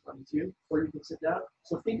that will be fun too. Or you can sit down.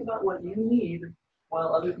 So think about what you need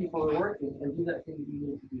while other people are working, and do that thing that you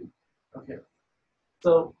need to do. Okay.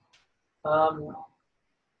 So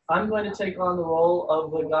I'm going to take on the role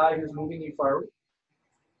of the guy who's moving you forward.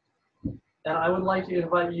 And I would like to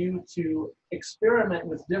invite you to experiment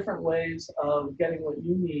with different ways of getting what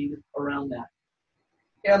you need around that.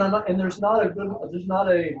 And there's not a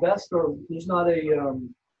best or there's not a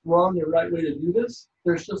wrong or right way to do this.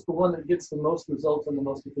 There's just the one that gets the most results in the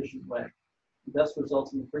most efficient way. The best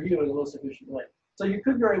results for you in the most efficient way. So you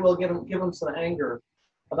could very well give them some anger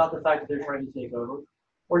about the fact that they're trying to take over,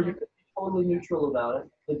 or you could be totally neutral about it.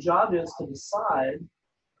 The job is to decide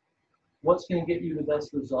what's going to get you the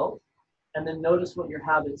best result, and then notice what your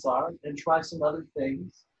habits are and try some other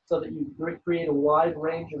things so that you create a wide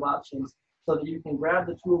range of options so that you can grab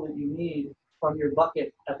the tool that you need from your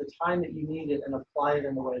bucket at the time that you need it and apply it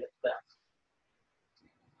in the way that's best.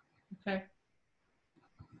 Okay.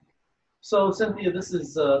 So Cynthia, this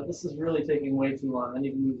is really taking way too long. I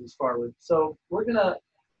need to move this forward. So we're gonna,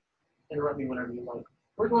 interrupt me whenever you like.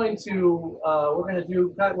 We're going to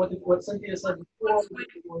do what Cynthia said before.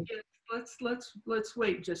 Let's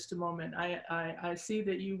wait just a moment. I see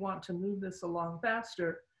that you want to move this along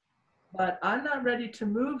faster, but I'm not ready to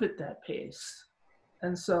move at that pace.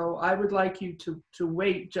 And so I would like you to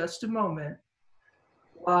wait just a moment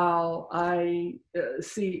while I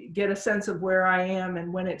get a sense of where I am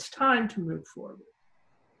and when it's time to move forward.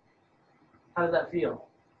 How did that feel?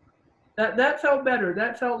 That felt better.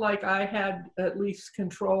 That felt like I had at least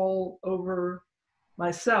control over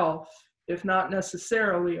myself, if not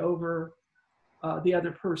necessarily over the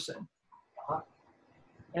other person. Uh-huh.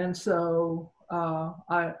 And so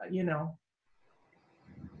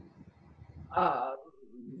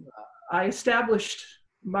I established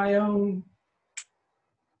my own,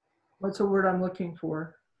 what's the word I'm looking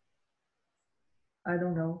for? I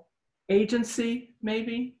don't know, agency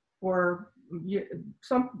maybe, or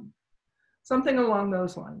something along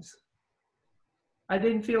those lines. I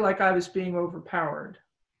didn't feel like I was being overpowered.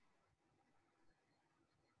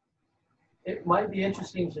 It might be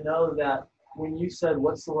interesting to know that when you said,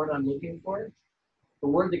 what's the word I'm looking for? The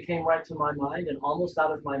word that came right to my mind and almost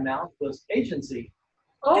out of my mouth was agency.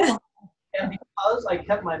 Oh. And because I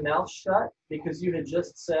kept my mouth shut, because you had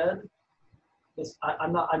just said, this,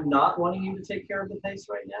 I'm not wanting you to take care of the pace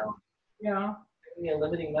right now. Yeah. Giving me a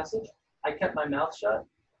limiting message. I kept my mouth shut.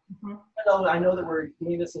 Mm-hmm. I know that we're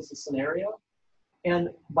doing this as a scenario. And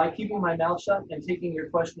by keeping my mouth shut and taking your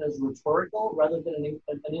question as rhetorical rather than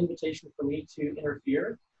an invitation for me to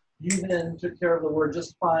interfere, you then took care of the word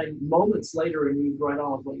just fine moments later and moved right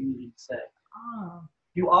on with what you needed to say. Oh.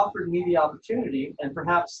 You offered me the opportunity, and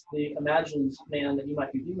perhaps the imagined man that you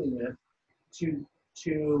might be dealing with,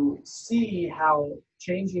 to see how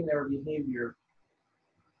changing their behavior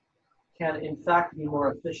can in fact be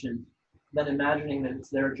more efficient than imagining that it's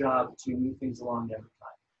their job to move things along every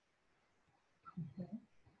time. Okay.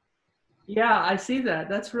 Yeah, I see that.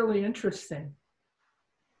 That's really interesting.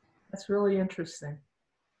 That's really interesting.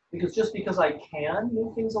 Because just because I can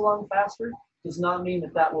move things along faster does not mean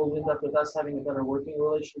that that will end up with us having a better working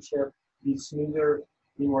relationship, be smoother,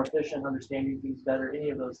 be more efficient, understanding things better, any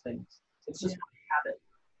of those things. It's just my habit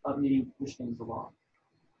of needing to push things along.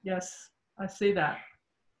 Yes, I see that.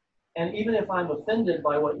 And even if I'm offended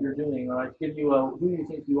by what you're doing, or I give you a who you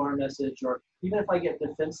think you are message, or even if I get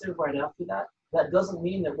defensive right after that, that doesn't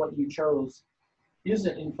mean that what you chose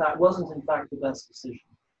wasn't in fact the best decision.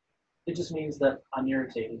 It just means that I'm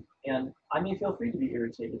irritated, and I may feel free to be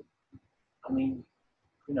irritated. I mean,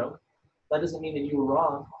 that doesn't mean that you were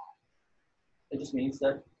wrong. It just means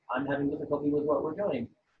that I'm having difficulty with what we're doing.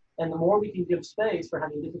 And the more we can give space for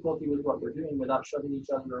having difficulty with what we're doing without shoving each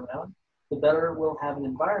other around, the better we'll have an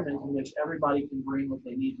environment in which everybody can bring what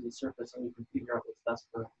they need to the surface and we can figure out what's best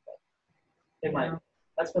for everybody.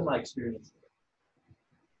 That's been my experience.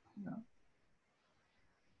 Yeah.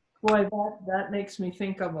 Boy, that makes me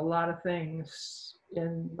think of a lot of things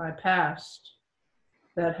in my past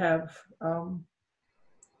that have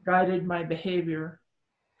guided my behavior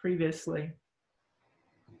previously.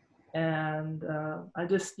 And I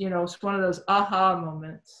just, it's one of those aha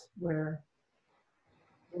moments where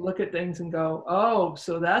you look at things and go, oh,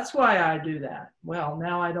 so that's why I do that. Well,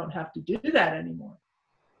 now I don't have to do that anymore.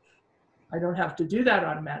 I don't have to do that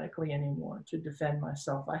automatically anymore to defend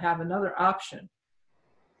myself. I have another option.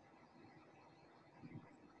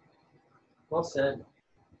 Well said.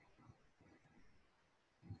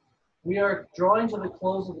 We are drawing to the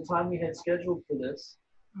close of the time we had scheduled for this.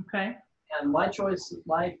 Okay. And my choice,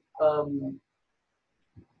 my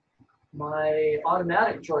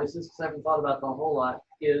automatic choices, because I haven't thought about that a whole lot,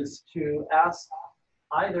 is to ask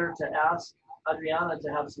Adriana to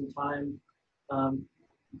have some time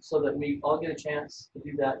so that we all get a chance to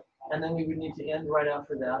do that. And then we would need to end right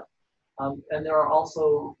after that. And there are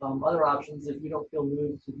also other options. If you don't feel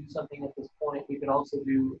moved to do something at this point, we could also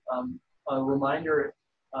do a reminder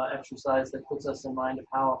exercise that puts us in mind of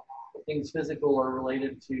how things physical are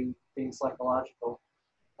related to things psychological.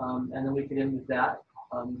 And then we could end with that.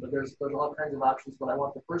 But there's all kinds of options, but I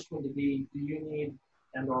want the first one to be, do you need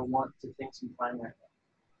and or want to take some time right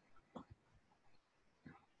now?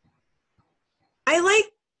 I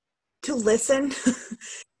like to listen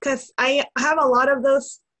because I have a lot of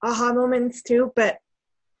those aha moments too, but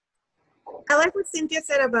I like what Cynthia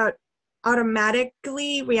said about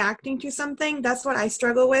automatically reacting to something. That's what I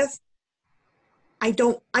struggle with. I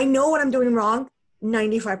know what I'm doing wrong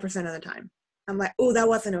 95% of the time. I'm like, oh, that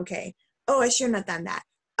wasn't okay. Oh, I shouldn't have done that.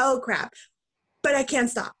 Oh, crap. But I can't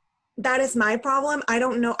stop. That is my problem. I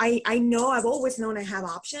don't know. I know I've always known I have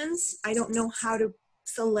options. I don't know how to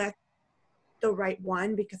select the right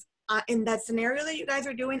one because in that scenario that you guys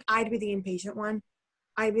are doing, I'd be the impatient one.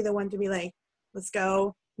 I'd be the one to be like, let's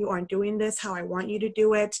go. You aren't doing this how I want you to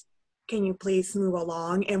do it. Can you please move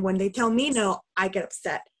along? And when they tell me no, I get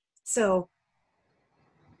upset. So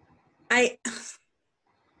I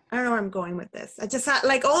don't know where I'm going with this. I just had,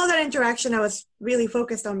 like, all of that interaction I was really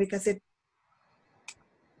focused on because it,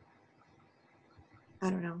 I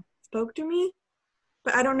don't know, spoke to me,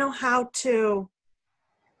 but I don't know how to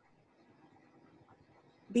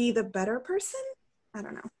be the better person. I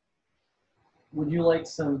don't know. Would you like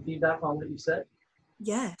some feedback on what you said?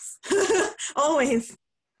 Yes, always.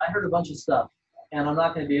 I heard a bunch of stuff, and I'm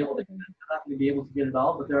not going to be able to get it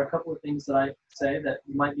all, but there are a couple of things that I say that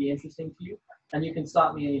might be interesting to you, and you can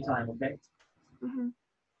stop me anytime, okay? Mm-hmm.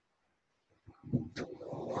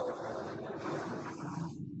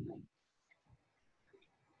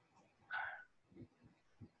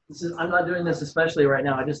 I'm not doing this especially right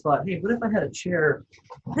now. I just thought, hey, what if I had a chair?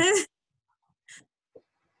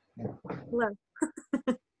 Love.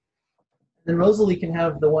 Then Rosalie can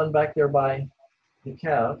have the one back there by the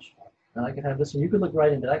couch, and I can have this one. You could look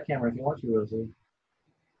right into that camera if you want to, Rosalie.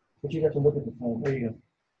 But you'd have to look at the phone. There you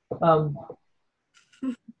go.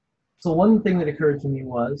 So one thing that occurred to me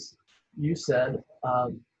was, you said,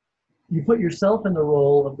 you put yourself in the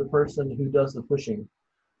role of the person who does the pushing.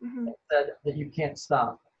 Mm-hmm. And said that you can't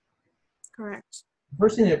stop. Correct. The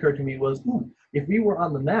first thing that occurred to me was, if we were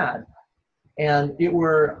on the mat, and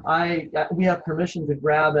we have permission to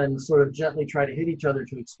grab and sort of gently try to hit each other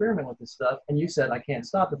to experiment with this stuff, and you said I can't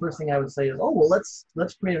stop, the first thing I would say is, oh, well, let's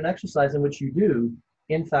create an exercise in which you do,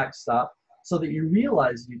 in fact, stop, so that you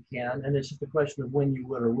realize you can, and it's just a question of when you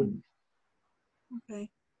would or wouldn't. Okay.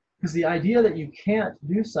 Because the idea that you can't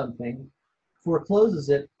do something forecloses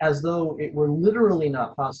it as though it were literally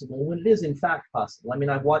not possible, when it is in fact possible. I mean,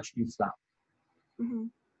 I've watched you stop.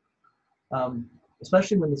 Mm-hmm.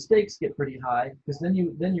 Especially when the stakes get pretty high, because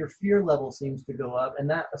then your fear level seems to go up, and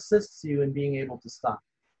that assists you in being able to stop,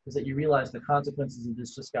 is that you realize the consequences of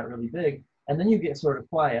this just got really big, and then you get sort of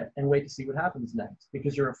quiet and wait to see what happens next,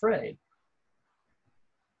 because you're afraid.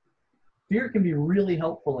 Fear can be really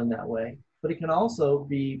helpful in that way, but it can also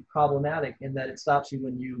be problematic in that it stops you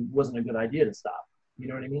when you wasn't a good idea to stop. You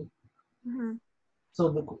know what I mean? Mm-hmm.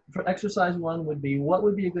 So for exercise one would be, what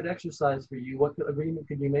would be a good exercise for you? What agreement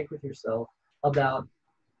could you make with yourself about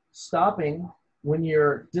stopping when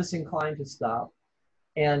you're disinclined to stop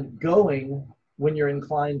and going when you're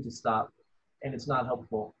inclined to stop and it's not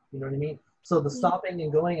helpful? You know what I mean? So the stopping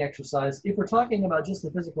and going exercise, if we're talking about just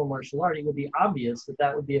the physical martial art, it would be obvious that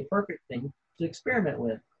that would be a perfect thing to experiment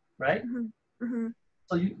with, right? Mm-hmm. Mm-hmm.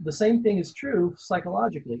 So the same thing is true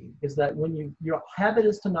psychologically, is that when your habit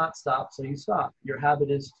is to not stop, so you stop. Your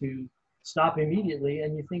habit is to stop immediately,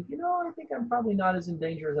 and you think, I think I'm probably not as in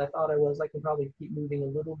danger as I thought I was. I can probably keep moving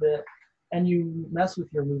a little bit, and you mess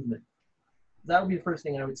with your movement. That would be the first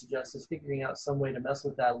thing I would suggest, is figuring out some way to mess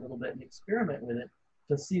with that a little bit and experiment with it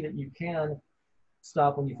to see that you can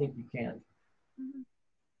stop when you think you can. Mm-hmm.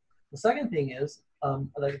 The second thing is,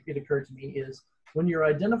 that it occurred to me, is when you're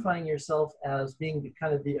identifying yourself as being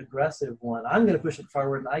the aggressive one, I'm going to push it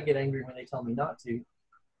forward and I get angry when they tell me not to.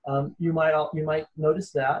 You might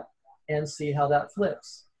notice that and see how that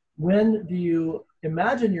flips. When do you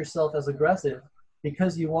imagine yourself as aggressive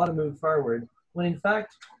because you want to move forward, when in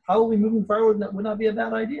fact, probably moving forward would not be a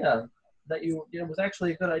bad idea? That it was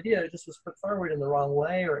actually a good idea, it just was put forward in the wrong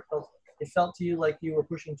way, or it felt to you like you were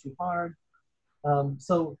pushing too hard.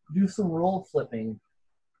 So do some role flipping.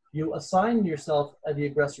 You assign yourself at the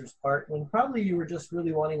aggressor's part when probably you were just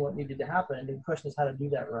really wanting what needed to happen, and the question is how to do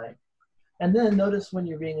that right. And then notice when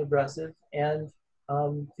you're being aggressive and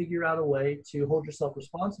figure out a way to hold yourself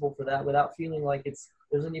responsible for that without feeling like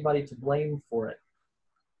there's anybody to blame for it.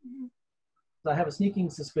 Mm-hmm. So I have a sneaking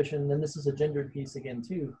suspicion, and this is a gendered piece again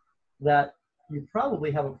too, that you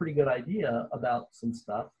probably have a pretty good idea about some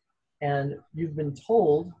stuff, and you've been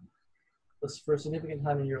told for a significant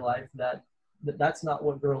time in your life that that's not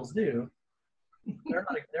what girls do.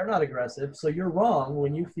 They're not aggressive, so you're wrong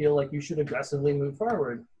when you feel like you should aggressively move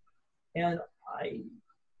forward. And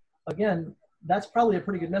again, that's probably a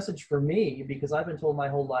pretty good message for me, because I've been told my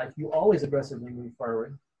whole life, you always aggressively move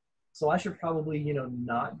forward. So I should probably,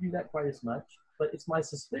 not do that quite as much. But it's my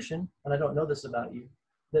suspicion, and I don't know this about you,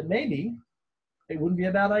 that maybe it wouldn't be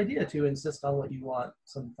a bad idea to insist on what you want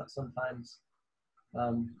sometimes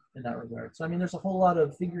in that regard. So, I mean, there's a whole lot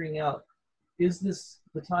of figuring out, is this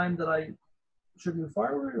the time that I should move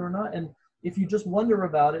forward or not? And if you just wonder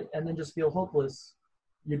about it and then just feel hopeless,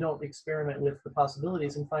 you don't experiment with the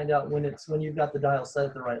possibilities and find out when you've got the dial set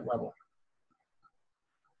at the right level.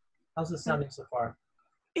 How's this sounding so far?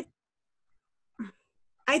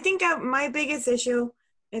 I think my biggest issue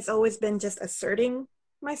has always been just asserting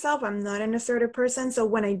myself. I'm not an assertive person. So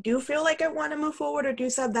when I do feel like I want to move forward or do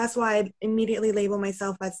stuff, that's why I immediately label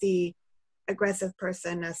myself as the aggressive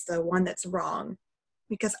person, as the one that's wrong,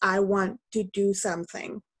 because I want to do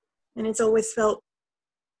something. And it's always felt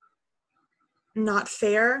not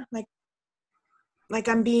fair, like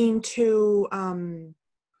I'm being too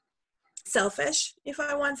selfish if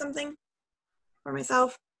I want something for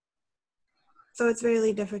myself. So it's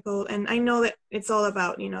really difficult. And I know that it's all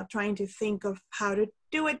about, trying to think of how to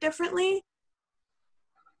do it differently.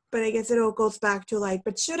 But I guess it all goes back to like,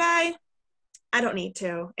 but should I? I don't need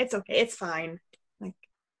to. It's okay. It's fine. Like,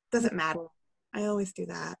 doesn't matter. I always do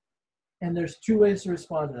that. And there's two ways to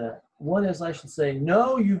respond to that. One is I should say,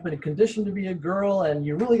 no, you've been conditioned to be a girl and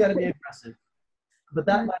you really got to be aggressive. But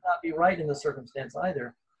that might not be right in the circumstance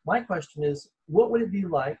either. My question is, what would it be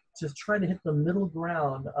like to try to hit the middle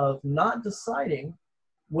ground of not deciding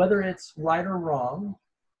whether it's right or wrong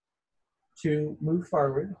to move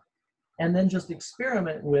forward, and then just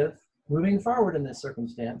experiment with moving forward in this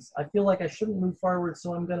circumstance? I feel like I shouldn't move forward,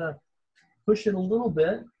 so I'm going to push it a little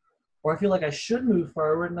bit, or I feel like I should move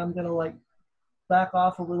forward and I'm going to like back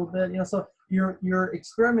off a little bit. So you're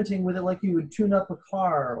experimenting with it like you would tune up a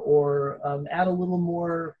car, or add a little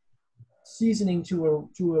more seasoning to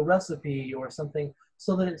a recipe or something,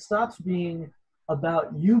 so that it stops being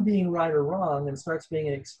about you being right or wrong and starts being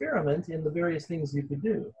an experiment in the various things you could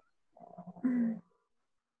do.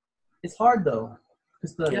 It's hard though,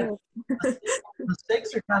 because the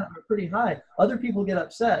stakes are pretty high. Other people get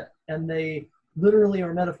upset and they literally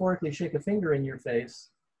or metaphorically shake a finger in your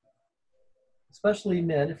face, especially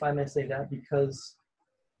men, if I may say that, because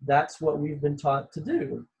that's what we've been taught to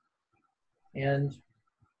do. And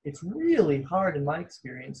it's really hard in my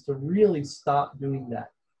experience to really stop doing that,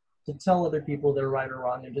 to tell other people they're right or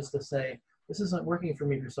wrong, and just to say, this isn't working for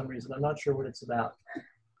me for some reason, I'm not sure what it's about.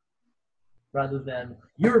 Rather than,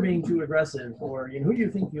 you're being too aggressive, or who do you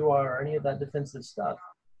think you are, or any of that defensive stuff.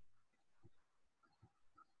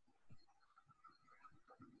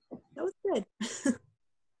 That was good.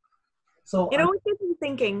 So it always gets me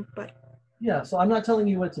thinking, but yeah, so I'm not telling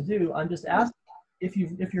you what to do. I'm just asking if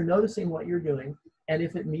you're noticing what you're doing and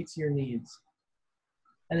if it meets your needs.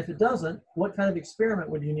 And if it doesn't, what kind of experiment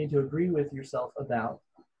would you need to agree with yourself about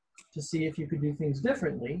to see if you could do things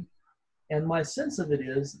differently? And my sense of it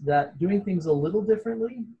is that doing things a little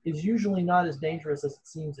differently is usually not as dangerous as it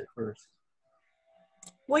seems at first.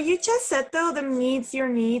 What you just said though, the meets your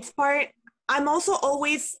needs part, I'm also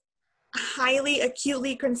always highly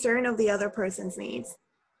acutely concerned of the other person's needs.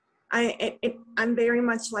 I'm very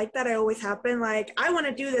much like that. I always have been like, I want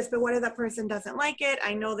to do this, but what if that person doesn't like it?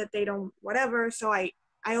 I know that they don't, whatever. So I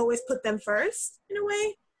always put them first in a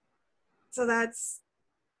way. So that's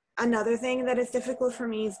another thing that is difficult for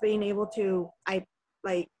me, is being able to, I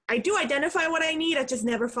do identify what I need. I just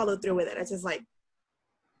never follow through with it. I just like,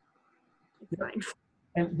 it's fine.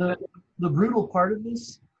 And the brutal part of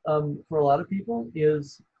this for a lot of people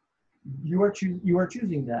is you are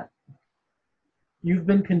choosing that. You've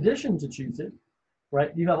been conditioned to choose it,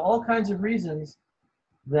 right? You have all kinds of reasons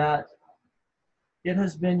that it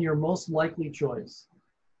has been your most likely choice.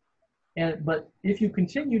 But if you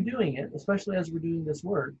continue doing it, especially as we're doing this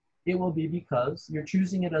work, it will be because you're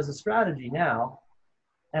choosing it as a strategy now,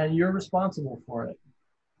 and you're responsible for it.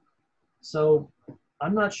 So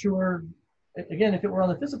I'm not sure, again, if it were on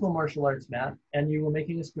the physical martial arts mat and you were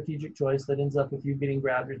making a strategic choice that ends up with you getting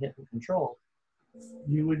grabbed and hit and controlled,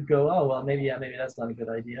 you would go, oh, well, maybe that's not a good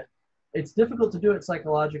idea. It's difficult to do it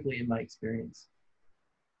psychologically in my experience.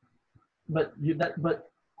 But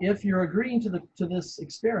if you're agreeing to this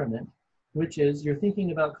experiment, which is you're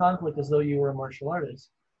thinking about conflict as though you were a martial artist,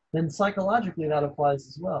 then psychologically that applies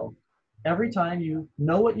as well. Every time you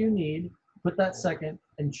know what you need, put that second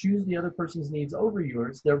and choose the other person's needs over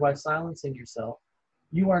yours, thereby silencing yourself,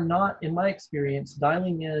 you are not, in my experience,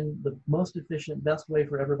 dialing in the most efficient, best way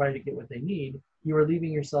for everybody to get what they need. You are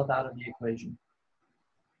leaving yourself out of the equation.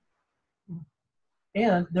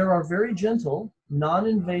 And there are very gentle,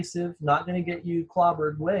 non-invasive, not going to get you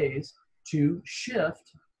clobbered ways to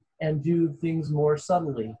shift and do things more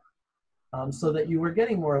subtly, so that you are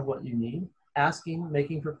getting more of what you need. Asking,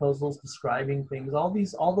 making proposals, describing things, all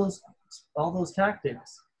those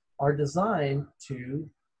tactics are designed to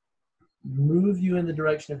move you in the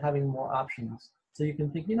direction of having more options. So you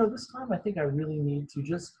can think, this time I think I really need to,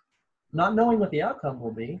 just not knowing what the outcome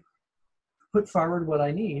will be, put forward what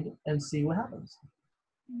I need and see what happens.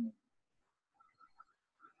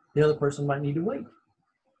 The other person might need to wait.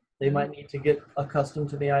 They might need to get accustomed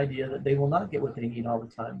to the idea that they will not get what they need all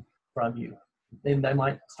the time from you. And they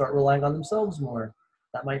might start relying on themselves more.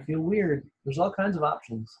 That might feel weird. There's all kinds of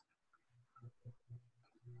options.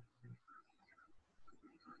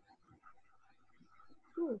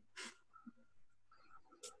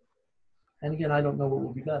 And again, I don't know what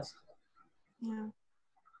will be best. Yeah.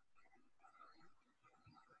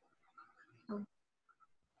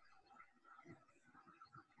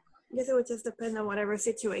 I guess it would just depend on whatever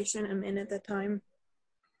situation I'm in at the time.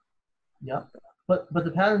 Yep. But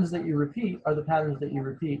the patterns that you repeat are the patterns that you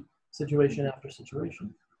repeat situation after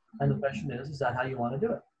situation. And the question is that how you want to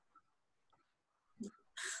do it?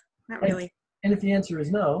 Not really. And if the answer is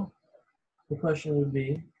no, the question would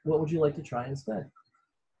be, what would you like to try instead?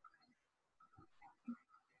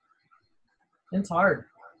 It's hard.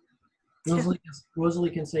 Rosalie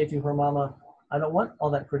can say to her mama, I don't want all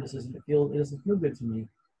that criticism. It doesn't feel good to me.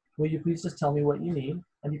 Will you please just tell me what you need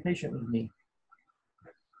and be patient with me?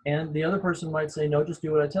 And the other person might say, no, just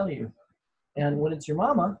do what I tell you. And when it's your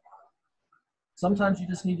mama, sometimes you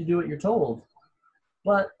just need to do what you're told.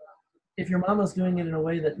 But if your mama's doing it in a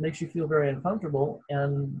way that makes you feel very uncomfortable,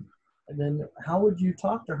 and then how would you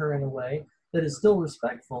talk to her in a way that is still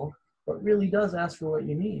respectful, but really does ask for what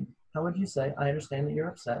you need? How would you say, I understand that you're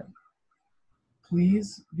upset.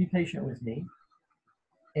 Please be patient with me.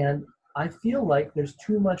 And I feel like there's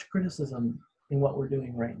too much criticism in what we're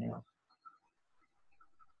doing right now.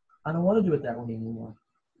 I don't want to do it that way anymore.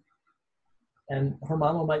 And her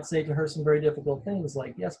mama might say to her some very difficult things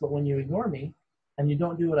like, yes, but when you ignore me and you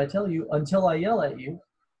don't do what I tell you until I yell at you,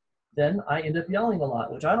 then I end up yelling a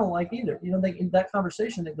lot, which I don't like either. You know, in that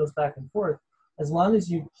conversation that goes back and forth, as long as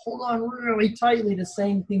you hold on really tightly to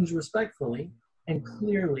saying things respectfully and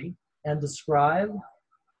clearly and describe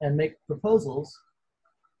and make proposals,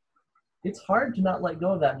 it's hard to not let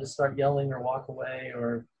go of that and just start yelling or walk away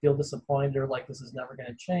or feel disappointed or like this is never going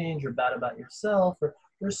to change or bad about yourself. Or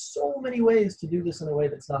there's so many ways to do this in a way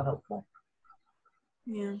that's not helpful.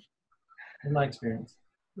 Yeah. In my experience.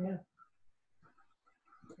 Yeah.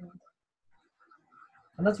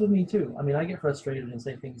 And that's with me too. I mean, I get frustrated and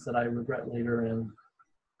say things that I regret later and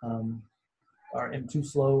am too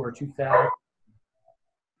slow or too fast.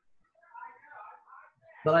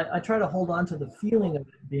 But I try to hold on to the feeling of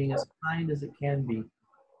it being as kind as it can be.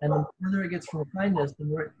 And the further it gets from kindness, the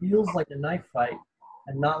more it feels like a knife fight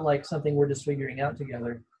and not like something we're just figuring out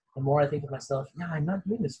together, the more I think to myself, yeah, I'm not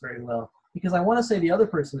doing this very well. Because I want to say the other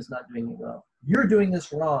person is not doing it well. You're doing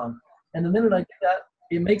this wrong. And the minute I do that,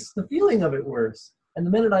 it makes the feeling of it worse. And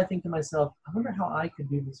the minute I think to myself, I wonder how I could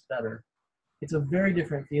do this better, it's a very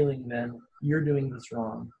different feeling than you're doing this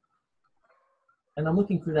wrong. And I'm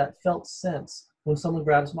looking for that felt sense. When someone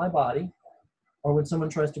grabs my body or when someone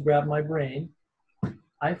tries to grab my brain,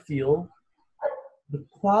 I feel the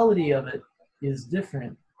quality of it is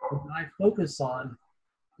different. When I focus on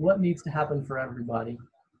what needs to happen for everybody,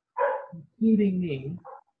 including me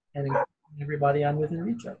and including everybody I'm within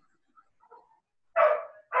reach of.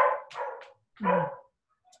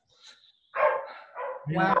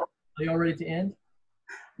 Wow. Are you all ready to end?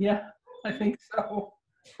 Yeah, I think so.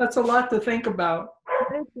 That's a lot to think about.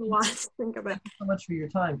 There's a lot to think about. Thank you so much for your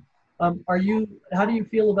time. How do you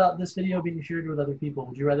feel about this video being shared with other people?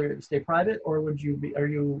 Would you rather stay private, or do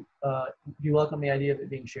you welcome the idea of it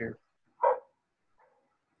being shared?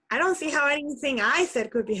 I don't see how anything I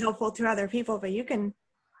said could be helpful to other people, but you can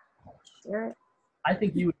share it. I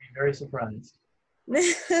think you would be very surprised.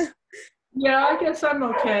 Yeah, I guess I'm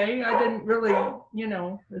okay. I didn't really,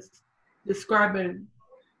 describe a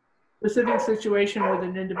specific situation with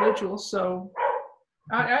an individual, so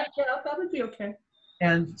yeah, that would be okay.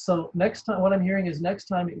 And so next time, what I'm hearing is next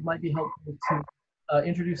time it might be helpful to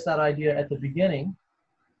introduce that idea at the beginning,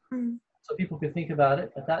 so people could think about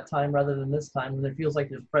it at that time rather than this time when it feels like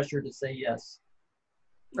there's pressure to say yes.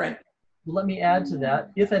 Right. Well, let me add to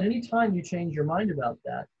that. If at any time you change your mind about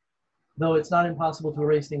that, though it's not impossible to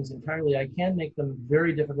erase things entirely, I can make them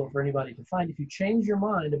very difficult for anybody to find. If you change your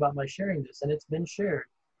mind about my sharing this and it's been shared,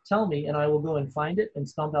 tell me and I will go and find it and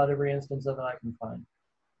stomp out every instance of it I can find.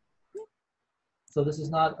 So this is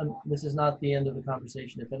not the end of the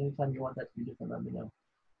conversation. If at any time you want that to be different, let me know.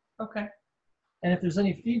 Okay. And if there's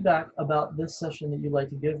any feedback about this session that you'd like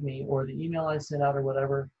to give me or the email I sent out or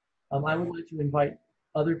whatever, I would like to invite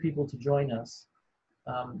other people to join us.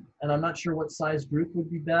 And I'm not sure what size group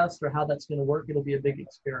would be best or how that's going to work. It'll be a big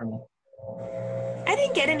experiment. I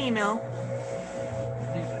didn't get an email.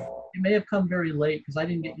 It may have come very late because I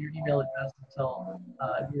didn't get your email address until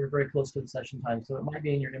we were very close to the session time. So it might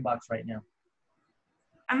be in your inbox right now.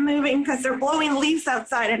 I'm moving because they're blowing leaves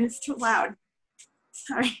outside and it's too loud.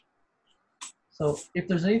 Sorry. So if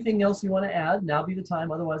there's anything else you want to add, now be the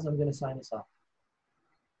time. Otherwise, I'm going to sign us off.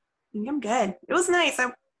 I think I'm good. It was nice.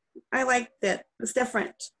 I liked it. It's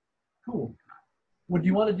different. Cool. Would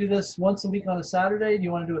you want to do this once a week on a Saturday? Do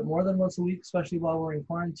you want to do it more than once a week, especially while we're in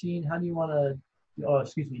quarantine? How do you want to,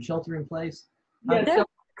 shelter in place? Yeah, so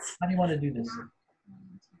How do you want to do this?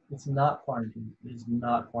 It's not quarantine. It is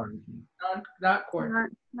not quarantine. not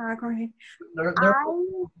quarantine. Not quarantine. They're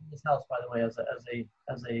in this house, by the way, as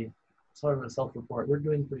a sort of a self-report. We're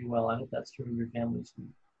doing pretty well. I hope that's true of your families too.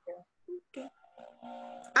 Okay.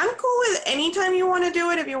 I'm cool with any time you want to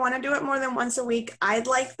do it. If you want to do it more than once a week, I'd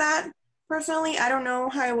like that. Personally, I don't know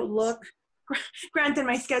how it would look. Granted,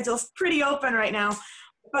 my schedule's pretty open right now.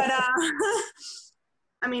 But,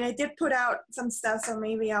 I mean, I did put out some stuff, so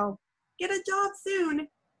maybe I'll get a job soon.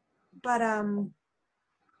 But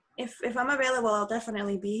if I'm available, I'll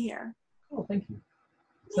definitely be here. Oh, thank you.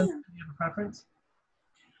 Yeah. Do you have a preference?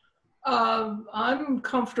 I'm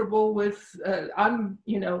comfortable with, I'm,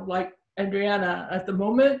 like Adriana, at the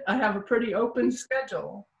moment, I have a pretty open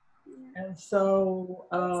schedule. And so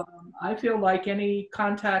I feel like any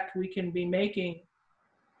contact we can be making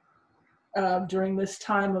during this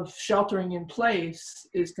time of sheltering in place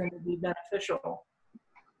is going to be beneficial.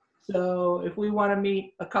 So if we want to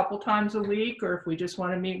meet a couple times a week, or if we just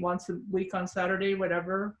want to meet once a week on Saturday,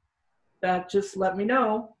 whatever, that just let me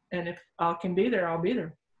know. And if I can be there, I'll be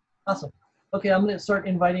there. Awesome. Okay, I'm going to start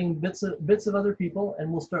inviting bits of other people,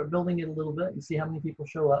 and we'll start building it a little bit and see how many people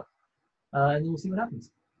show up, and then we'll see what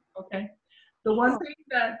happens. Okay. The one thing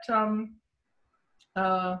that,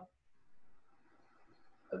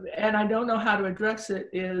 and I don't know how to address it,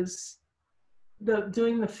 is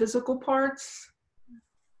doing the physical parts,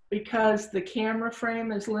 because the camera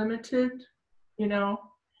frame is limited, and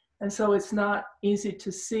so it's not easy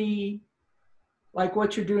to see like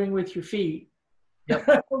what you're doing with your feet.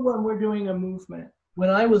 Yep. When we're doing a movement. When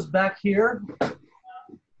I was back here,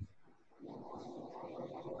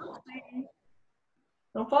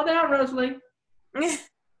 don't fall down, Rosalie.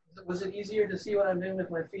 Was it easier to see what I'm doing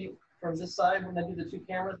with my feet from this side when I do the two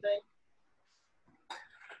camera thing?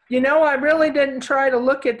 I really didn't try to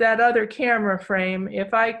look at that other camera frame.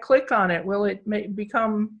 If I click on it, will it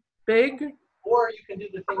become big? Or you can do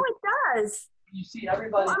the thing. Oh, it does. You see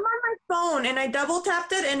everybody. I'm on my phone, and I double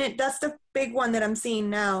tapped it, and that's the big one that I'm seeing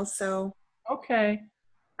now. So. Okay.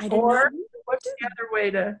 I didn't know. What's the other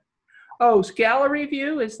way to? Oh, gallery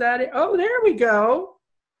view. Is that it? Oh, there we go.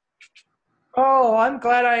 Oh, I'm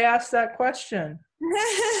glad I asked that question.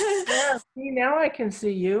 Yeah, see, now I can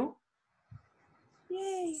see you.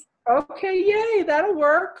 Yay. Okay, yay, that'll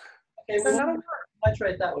work. Okay, well, that'll work. I try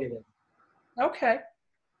it that way then. Okay.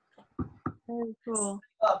 Very cool.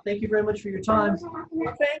 Thank you very much for your time.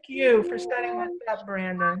 Well, thank you for setting this up,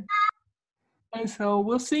 Brandon. And so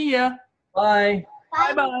we'll see ya. Bye.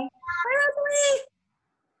 Bye-bye. Bye, Rosalie.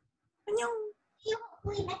 See you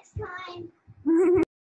hopefully next time.